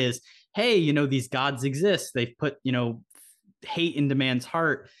of that is, hey, these gods exist, they've put hate into man's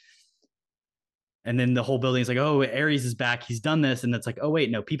heart, and then the whole building is like, oh, Ares is back, he's done this, and it's like, oh wait,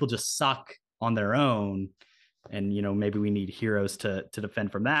 no, people just suck on their own. And, maybe we need heroes to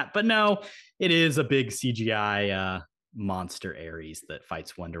defend from that. But no, it is a big CGI monster Ares that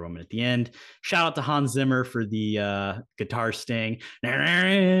fights Wonder Woman at the end. Shout out to Hans Zimmer for the guitar sting.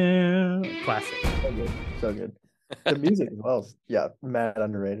 Classic. So good. The music as well is, mad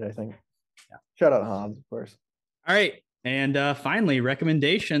underrated, I think. Yeah. Shout out Hans, of course. All right. And finally,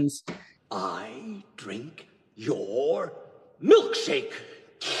 recommendations. I drink your milkshake.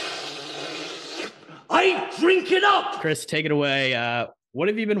 I drink it up. Chris, take it away. What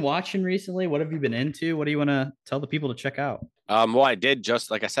have you been watching recently? What have you been into? What do you want to tell the people to check out? Well, I did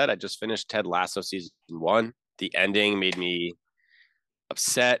like I said, I just finished Ted Lasso season 1. The ending made me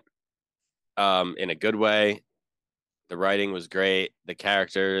upset in a good way. The writing was great. The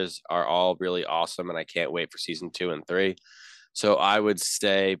characters are all really awesome, and I can't wait for season 2 and 3. So I would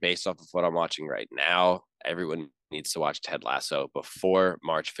say, based off of what I'm watching right now, everyone needs to watch Ted Lasso before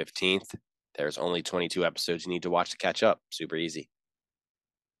March 15th. There's only 22 episodes you need to watch to catch up. Super easy.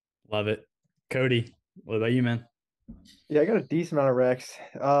 Love it. Cody, what about you, man? Yeah, I got a decent amount of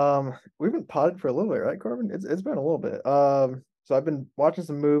recs. We've been podded for a little bit, right, Corbin? It's been a little bit. So I've been watching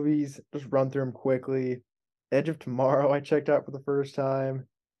some movies, just run through them quickly. Edge of Tomorrow I checked out for the first time.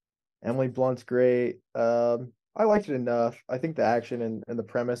 Emily Blunt's great. I liked it enough. I think the action and the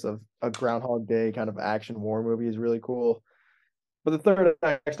premise of a Groundhog Day kind of action war movie is really cool. But the third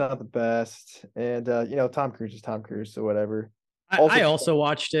act's not the best. And Tom Cruise is Tom Cruise, so whatever. I also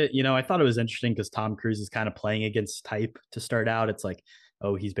watched it. I thought it was interesting because Tom Cruise is kind of playing against type to start out. It's like,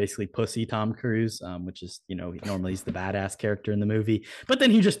 oh, he's basically pussy Tom Cruise, which is, normally he's the badass character in the movie. But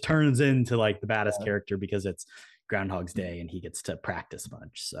then he just turns into like the badass character because it's Groundhog's Day and he gets to practice a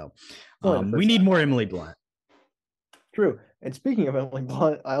bunch. So we need more Emily Blunt. True. And speaking of Emily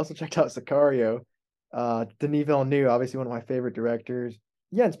Blunt, I also checked out Sicario. Denis Villeneuve, obviously one of my favorite directors.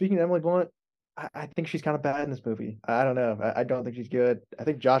 Yeah, and speaking of Emily Blunt, I think she's kind of bad in this movie. I don't know. I don't think she's good. I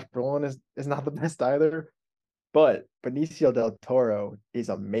think Josh Brolin is not the best either. But Benicio del Toro is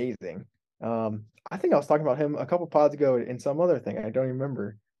amazing. I think I was talking about him a couple pods ago in some other thing. I don't even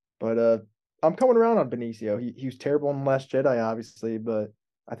remember. But I'm coming around on Benicio. He was terrible in The Last Jedi, obviously, but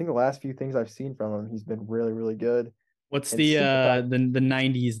I think the last few things I've seen from him, he's been really, really good. What's the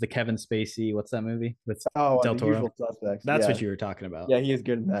 90s, the Kevin Spacey? What's that movie with Del Toro? Usual Suspects. That's what you were talking about. Yeah, he is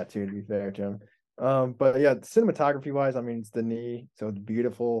good in that too, to be fair, Jim. But yeah, cinematography wise, I mean, it's Denis, so it's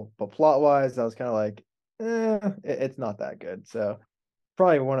beautiful. But plot wise, I was kind of like, it's not that good. So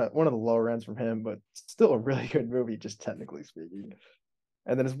probably one of the lower ends from him, but still a really good movie, just technically speaking.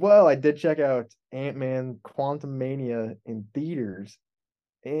 And then as well, I did check out Ant-Man Quantumania in theaters,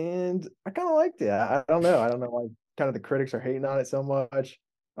 and I kind of liked it. I don't know why kind of the critics are hating on it so much.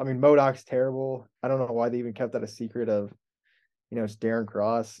 I mean, MODOK's terrible. I don't know why they even kept that a secret of, it's Darren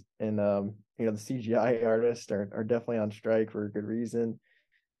Cross and, the CGI artists are definitely on strike for a good reason.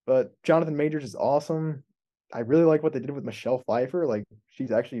 But Jonathan Majors is awesome. I really like what they did with Michelle Pfeiffer. Like,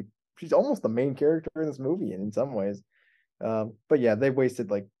 she's almost the main character in this movie in some ways. But yeah, they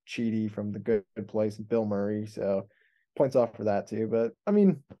wasted like Chidi from The Good Place and Bill Murray. So points off for that too. But I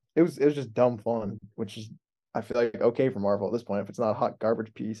mean, it was just dumb fun, which is, I feel like, okay for Marvel at this point. If it's not a hot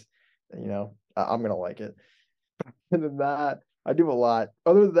garbage piece, I'm gonna like it. And then that, I do a lot.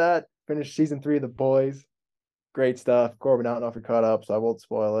 Other than that, finished season 3 of The Boys. Great stuff. Corbin, I don't know if you're caught up, so I won't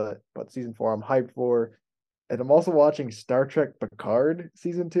spoil it. But season 4, I'm hyped for. And I'm also watching Star Trek Picard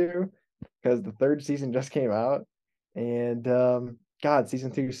season 2 because the 3rd season just came out. And God,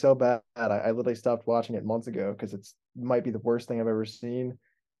 season 2 is so bad. I literally stopped watching it months ago because it might be the worst thing I've ever seen.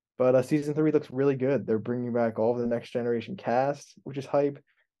 But season 3 looks really good. They're bringing back all of the Next Generation cast, which is hype.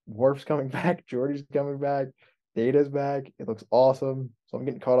 Worf's coming back. Geordi's coming back. Data's back. It looks awesome. So I'm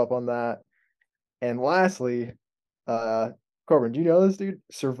getting caught up on that. And lastly, Corbin, do you know this, dude?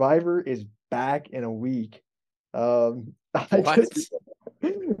 Survivor is back in a week. I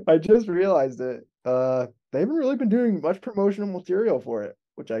just realized it. They haven't really been doing much promotional material for it,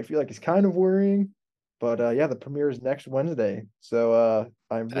 which I feel like is kind of worrying. But yeah, the premiere is next Wednesday. So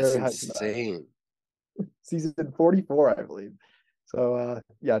I'm very hyped. Insane. Season 44, I believe. So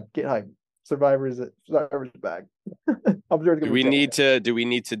yeah, get hyped. Survivor's back. I'm sure do we need to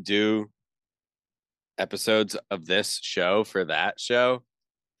do episodes of this show for that show?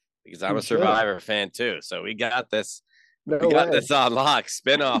 Because I'm a Survivor fan too. So we got this. We got this on lock.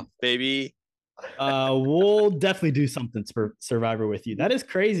 Spinoff, baby. We'll definitely do something for Survivor with you. That is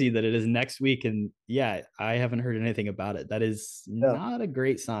crazy that it is next week, and yeah, I haven't heard anything about it. That is not a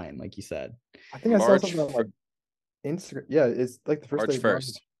great sign, like you said. I think I saw something on like Instagram. Yeah, it's like the first March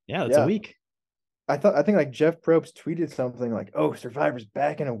 1st. Yeah, it's a week. I think like Jeff Probst tweeted something like, "Oh, Survivor's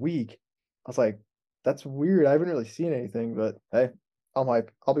back in a week." I was like, "That's weird. I haven't really seen anything, but hey, I'm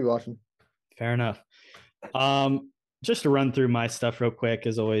hype. I'll be watching." Fair enough. Just to run through my stuff real quick,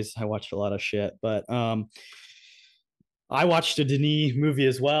 as always, I watched a lot of shit, but I watched a Denis movie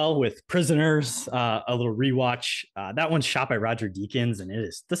as well with Prisoners, a little rewatch. That one's shot by Roger Deakins, and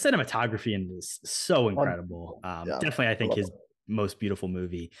the cinematography in it is so incredible. Definitely, I think his most beautiful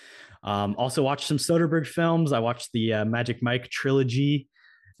movie. Also watched some Soderbergh films. I watched the Magic Mike trilogy,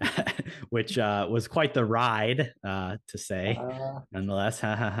 which was quite the ride, to say, nonetheless.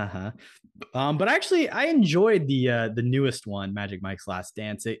 But actually, I enjoyed the newest one, Magic Mike's Last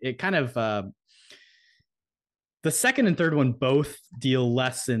Dance. It kind of the second and third one both deal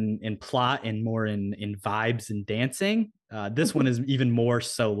less in plot and more in vibes and dancing. This one is even more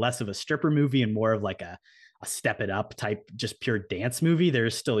so less of a stripper movie and more of like a step it up type, just pure dance movie.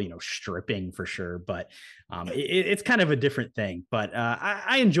 There's still, stripping for sure, but it's kind of a different thing. But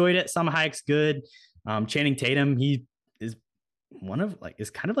I enjoyed it. Salma Hayek's good. Channing Tatum, he is one of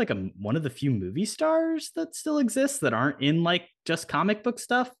the few movie stars that still exists that aren't in like just comic book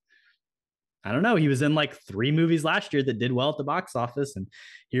stuff. I don't know. He was in like 3 movies last year that did well at the box office, and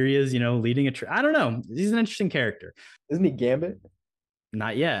here he is, leading I don't know. He's an interesting character. Isn't he Gambit?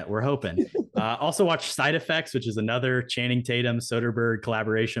 Not yet. We're hoping. Also watch Side Effects, which is another Channing Tatum, Soderbergh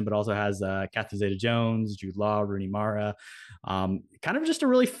collaboration, but also has Catherine Zeta-Jones, Jude Law, Rooney Mara. Kind of just a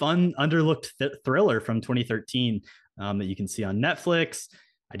really fun, underlooked thriller from 2013 that you can see on Netflix.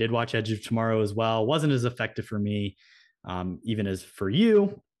 I did watch Edge of Tomorrow as well. Wasn't as effective for me, even as for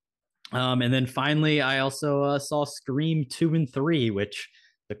you. And then finally, I also saw Scream 2 and 3, which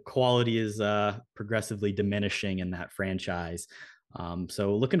the quality is progressively diminishing in that franchise.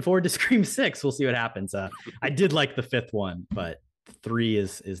 So looking forward to Scream 6. We'll see what happens. I did like the 5th one, but 3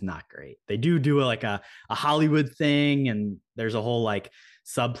 is not great. They do like a Hollywood thing, and there's a whole like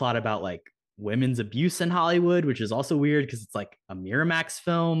subplot about like women's abuse in Hollywood, which is also weird because it's like a Miramax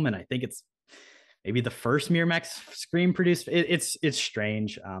film, and I think it's maybe the first Miramax Scream produced. It's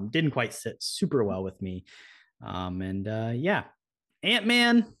strange. Didn't quite sit super well with me. Yeah,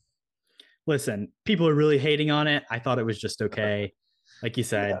 Ant-Man. Listen, people are really hating on it. I thought it was just okay. Like you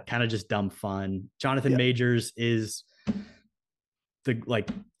said, kind of just dumb fun. Jonathan Majors is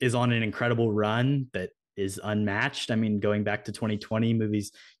on an incredible run that is unmatched. I mean, going back to 2020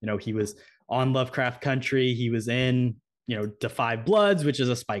 movies, he was on Lovecraft Country. He was in, Da 5 Bloods, which is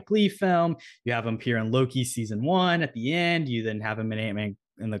a Spike Lee film. You have him appear in Loki season 1 at the end. You then have him in Ant-Man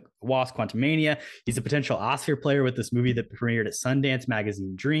and the Wasp: Quantumania. He's a potential Oscar player with this movie that premiered at Sundance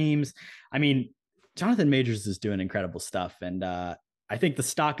Magazine Dreams. I mean, Jonathan Majors is doing incredible stuff. And I think the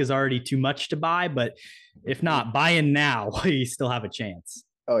stock is already too much to buy, but if not, buy in now while you still have a chance.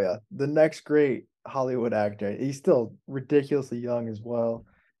 Oh, yeah. The next great Hollywood actor. He's still ridiculously young as well.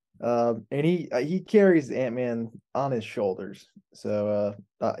 And he carries Ant-Man on his shoulders. So,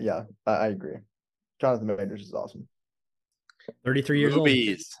 yeah, I agree. Jonathan Majors is awesome. 33 years old.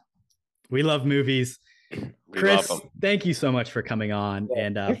 We love movies. Chris, thank you so much for coming on,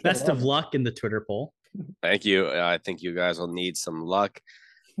 and best of luck in the Twitter poll. Thank you. I think you guys will need some luck,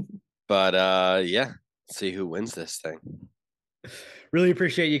 but yeah, see who wins this thing. Really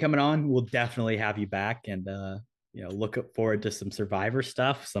appreciate you coming on. We'll definitely have you back, and look forward to some Survivor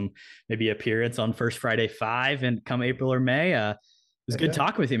stuff, some maybe appearance on First Friday 5, and come April or May. It was good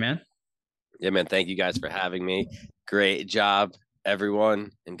talking with you, man. Yeah, man. Thank you guys for having me. Great job,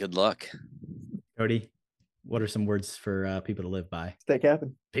 everyone, and good luck. Cody, what are some words for people to live by? Stay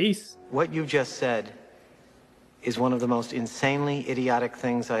capping. Peace. What you've just said is one of the most insanely idiotic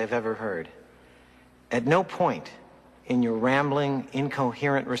things I have ever heard. At no point in your rambling,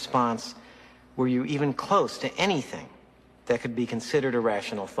 incoherent response were you even close to anything that could be considered a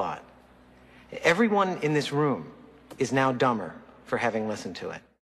rational thought. Everyone in this room is now dumber for having listened to it.